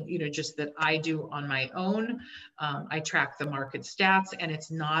is something, you know, just that I do on my own. I track the market stats, and it's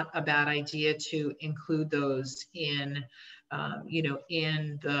not a bad idea to include those in, you know,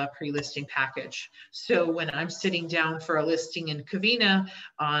 in the pre-listing package. So when I'm sitting down for a listing in Covina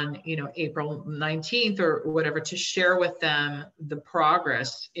on, you know, April 19th or whatever, to share with them the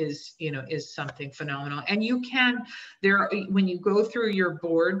progress is, you know, is something phenomenal. And you can, when you go through your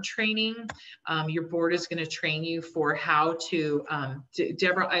board training, your board is going to train you for how to,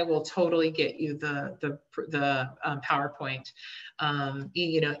 Deborah, I will totally get you the PowerPoint,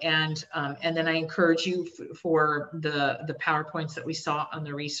 you know, and then I encourage you for the PowerPoints that we saw on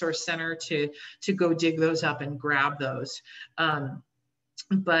the Resource Center to go dig those up and grab those.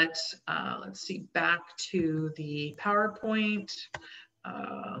 But let's see, back to the PowerPoint.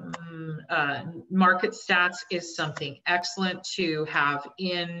 Market stats is something excellent to have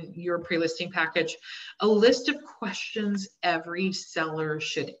in your pre-listing package. A list of questions every seller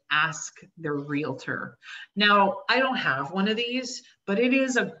should ask their realtor. Now, I don't have one of these, but it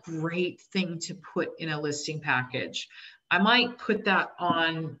is a great thing to put in a listing package. I might put that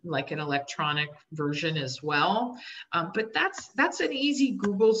on like an electronic version as well. But that's an easy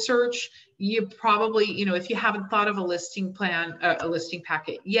Google search. You probably, you know, if you haven't thought of a listing plan, a listing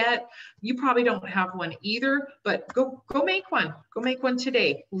packet yet, you probably don't have one either, but go make one. Go make one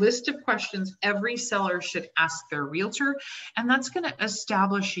today. List of questions every seller should ask their realtor. And that's going to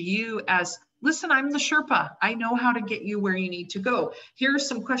establish you as, listen, I'm the Sherpa. I know how to get you where you need to go. Here are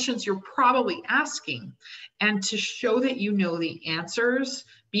some questions you're probably asking. And to show that you know the answers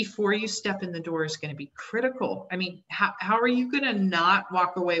before you step in the door is going to be critical. I mean, how are you going to not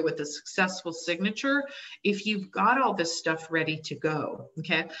walk away with a successful signature if you've got all this stuff ready to go?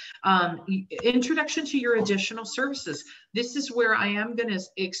 Okay. Introduction to your additional services. This is where I am going to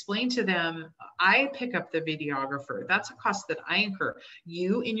explain to them, I pick up the videographer. That's a cost that I incur.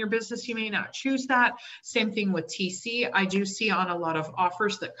 You in your business, you may not choose that. Same thing with TC. I do see on a lot of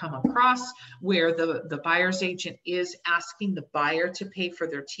offers that come across where the buyer's agent is asking the buyer to pay for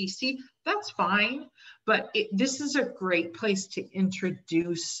their TC. That's fine, but this is a great place to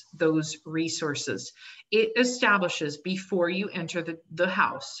introduce those resources. It establishes before you enter the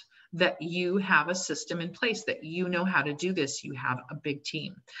house that you have a system in place, that you know how to do this. You have a big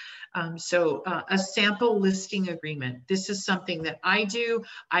team. So a sample listing agreement. This is something that I do.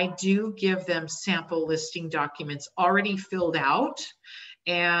 I do give them sample listing documents already filled out.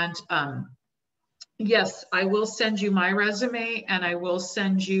 And yes, I will send you my resume, and I will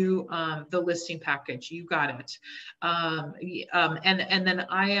send you the listing package. You got it. And then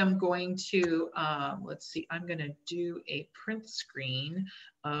I am going to, let's see, I'm going to do a print screen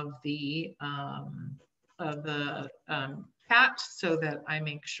of the chat so that I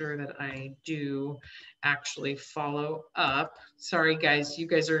make sure that I do actually follow up. Sorry, guys, you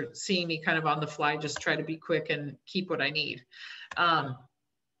guys are seeing me kind of on the fly. Just try to be quick and keep what I need.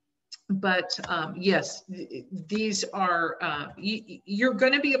 But yes, these are, you're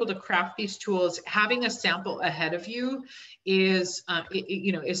going to be able to craft these tools. Having a sample ahead of you is,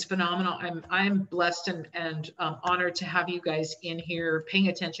 you know, is phenomenal. I'm blessed and honored to have you guys in here paying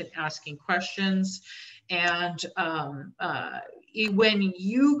attention, asking questions. And when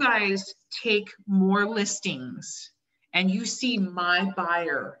you guys take more listings and you see my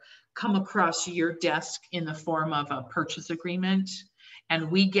buyer come across your desk in the form of a purchase agreement, and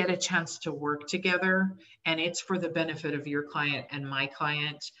we get a chance to work together, and it's for the benefit of your client and my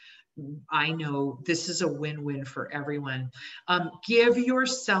client, I know this is a win-win for everyone. Give your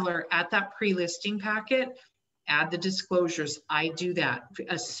seller at that pre-listing packet, add the disclosures. I do that,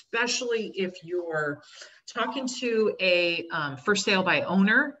 especially if you're talking to a for sale by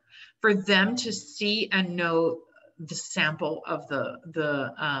owner, for them to see and know the sample of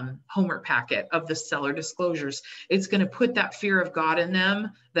the homework packet of the seller disclosures. It's going to put that fear of God in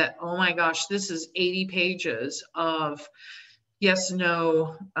them that, oh my gosh, this is 80 pages of yes,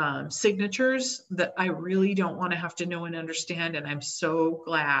 no signatures that I really don't want to have to know and understand. And I'm so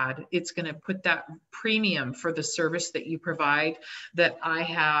glad it's going to put that premium for the service that you provide, that I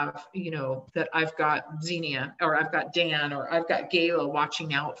have, you know, that I've got Xenia, or I've got Dan, or I've got Gayla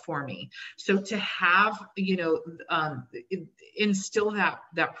watching out for me. So to have, you know, instill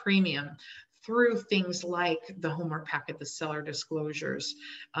that premium through things like the homework packet, the seller disclosures,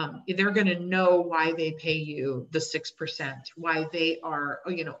 they're going to know why they pay you the 6%, why they are,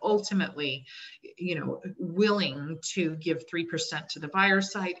 you know, ultimately, you know, willing to give 3% to the buyer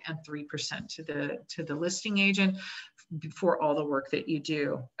site and 3% to the listing agent for all the work that you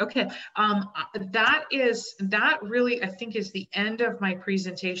do. Okay, that really, I think, is the end of my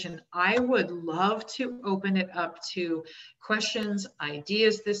presentation. I would love to open it up to questions,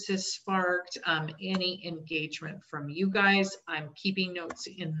 ideas this has sparked, any engagement from you guys. I'm keeping notes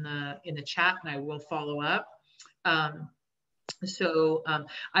in the chat, and I will follow up. I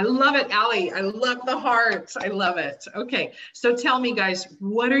love it, Allie. I love the hearts. I love it. Okay, so tell me, guys,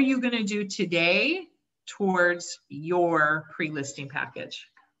 what are you going to do today towards your pre-listing package?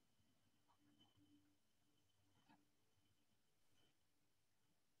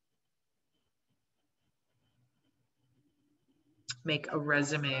 Make a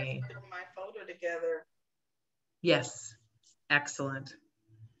resume. Put my photo together. Yes, excellent.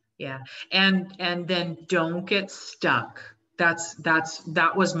 Yeah, and then don't get stuck.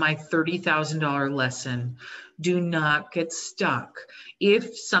 That was my $30,000 lesson. Do not get stuck.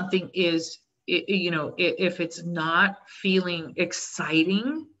 If something is, you know, if it's not feeling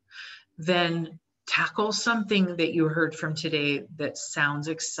exciting, then tackle something that you heard from today that sounds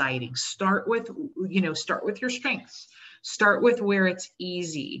exciting. Start with, you know, start with your strengths. Start with where it's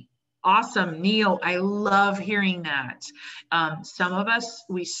easy. Awesome, Neil. I love hearing that. Some of us,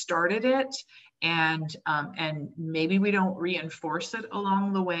 we started it and maybe we don't reinforce it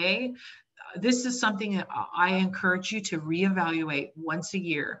along the way. This is something that I encourage you to reevaluate once a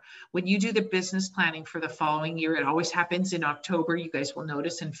year. When you do the business planning for the following year, it always happens in October. You guys will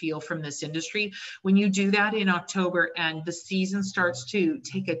notice and feel from this industry. When you do that in October and the season starts to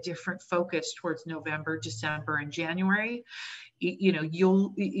take a different focus towards November, December, and January, you know,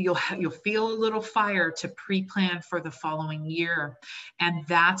 you'll feel a little fire to pre-plan for the following year. And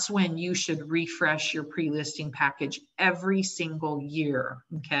that's when you should refresh your pre-listing package every single year.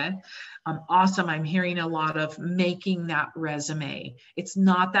 Okay. Awesome. I'm hearing a lot of making that resume. It's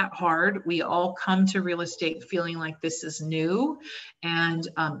not that hard. We all come to real estate feeling like this is new, and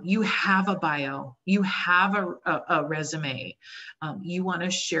you have a bio, you have a resume. You want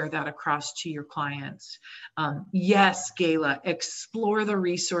to share that across to your clients. Yes, Gayla, explore the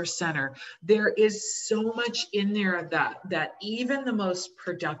resource center. There is so much in there that even the most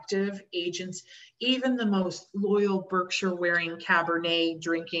productive agents, even the most loyal Berkshire wearing Cabernet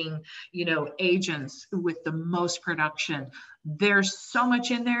drinking, you know, agents with the most production, there's so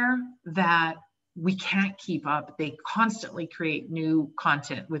much in there that we can't keep up. They constantly create new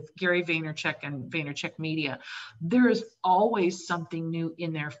content with Gary Vaynerchuk and Vaynerchuk Media. There is always something new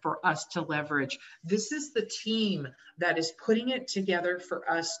in there for us to leverage. This is the team that is putting it together for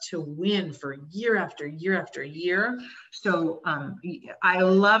us to win for year after year after year. So I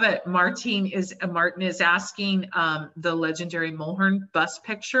love it. Martin is asking the legendary Mulhern bus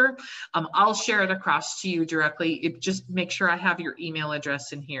picture. I'll share it across to you directly. Just make sure I have your email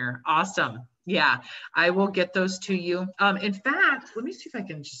address in here. Awesome. Yeah, I will get those to you. In fact, let me see if I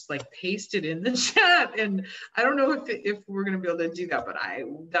can just like paste it in the chat. And I don't know if we're going to be able to do that, but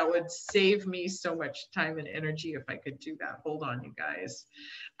that would save me so much time and energy if I could do that. Hold on, you guys.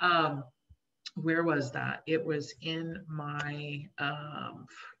 Where was that? It was in my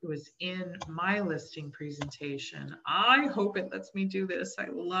listing presentation. I hope it lets me do this. I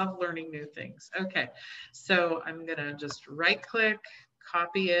love learning new things. Okay, so I'm gonna just right click,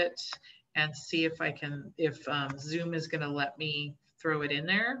 copy it, and see if I can, if Zoom is gonna let me throw it in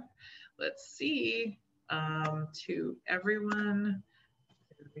there. Let's see, to everyone,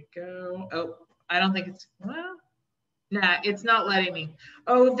 there we go. Oh, I don't think it's, well, nah, it's not letting me.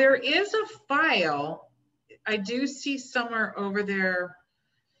 Oh, there is a file. I do see somewhere over there.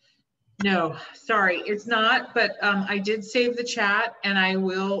 No, sorry, it's not, but I did save the chat, and I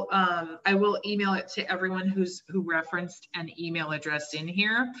will email it to everyone who referenced an email address in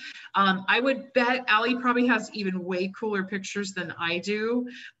here. I would bet Allie probably has even way cooler pictures than I do,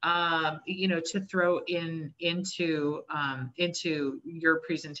 you know, to throw into your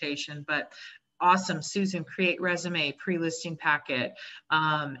presentation, but awesome. Susan, create resume, pre-listing packet.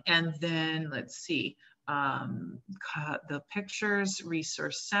 And then let's see. the pictures,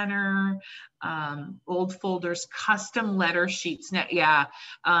 resource center, old folders, custom letter sheets. Now, yeah,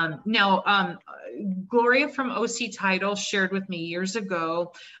 Gloria from OC Title shared with me years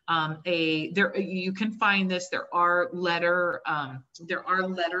ago. You can find this. There are letter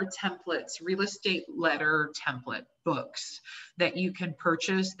templates, real estate letter template books that you can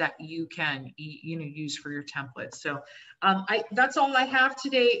purchase, that you can use for your templates. So that's all I have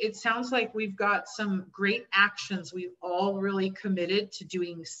today. It sounds like we've got some great actions. We've all really committed to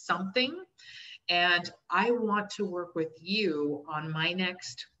doing something. And I want to work with you on my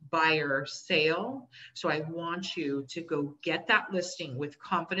next buyer sale. So I want you to go get that listing with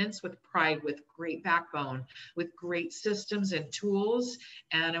confidence, with pride, with great backbone, with great systems and tools.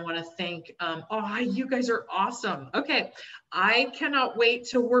 And I want to thank, you guys are awesome. Okay, I cannot wait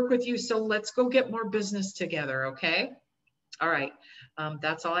to work with you. So let's go get more business together, okay? All right,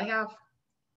 that's all I have.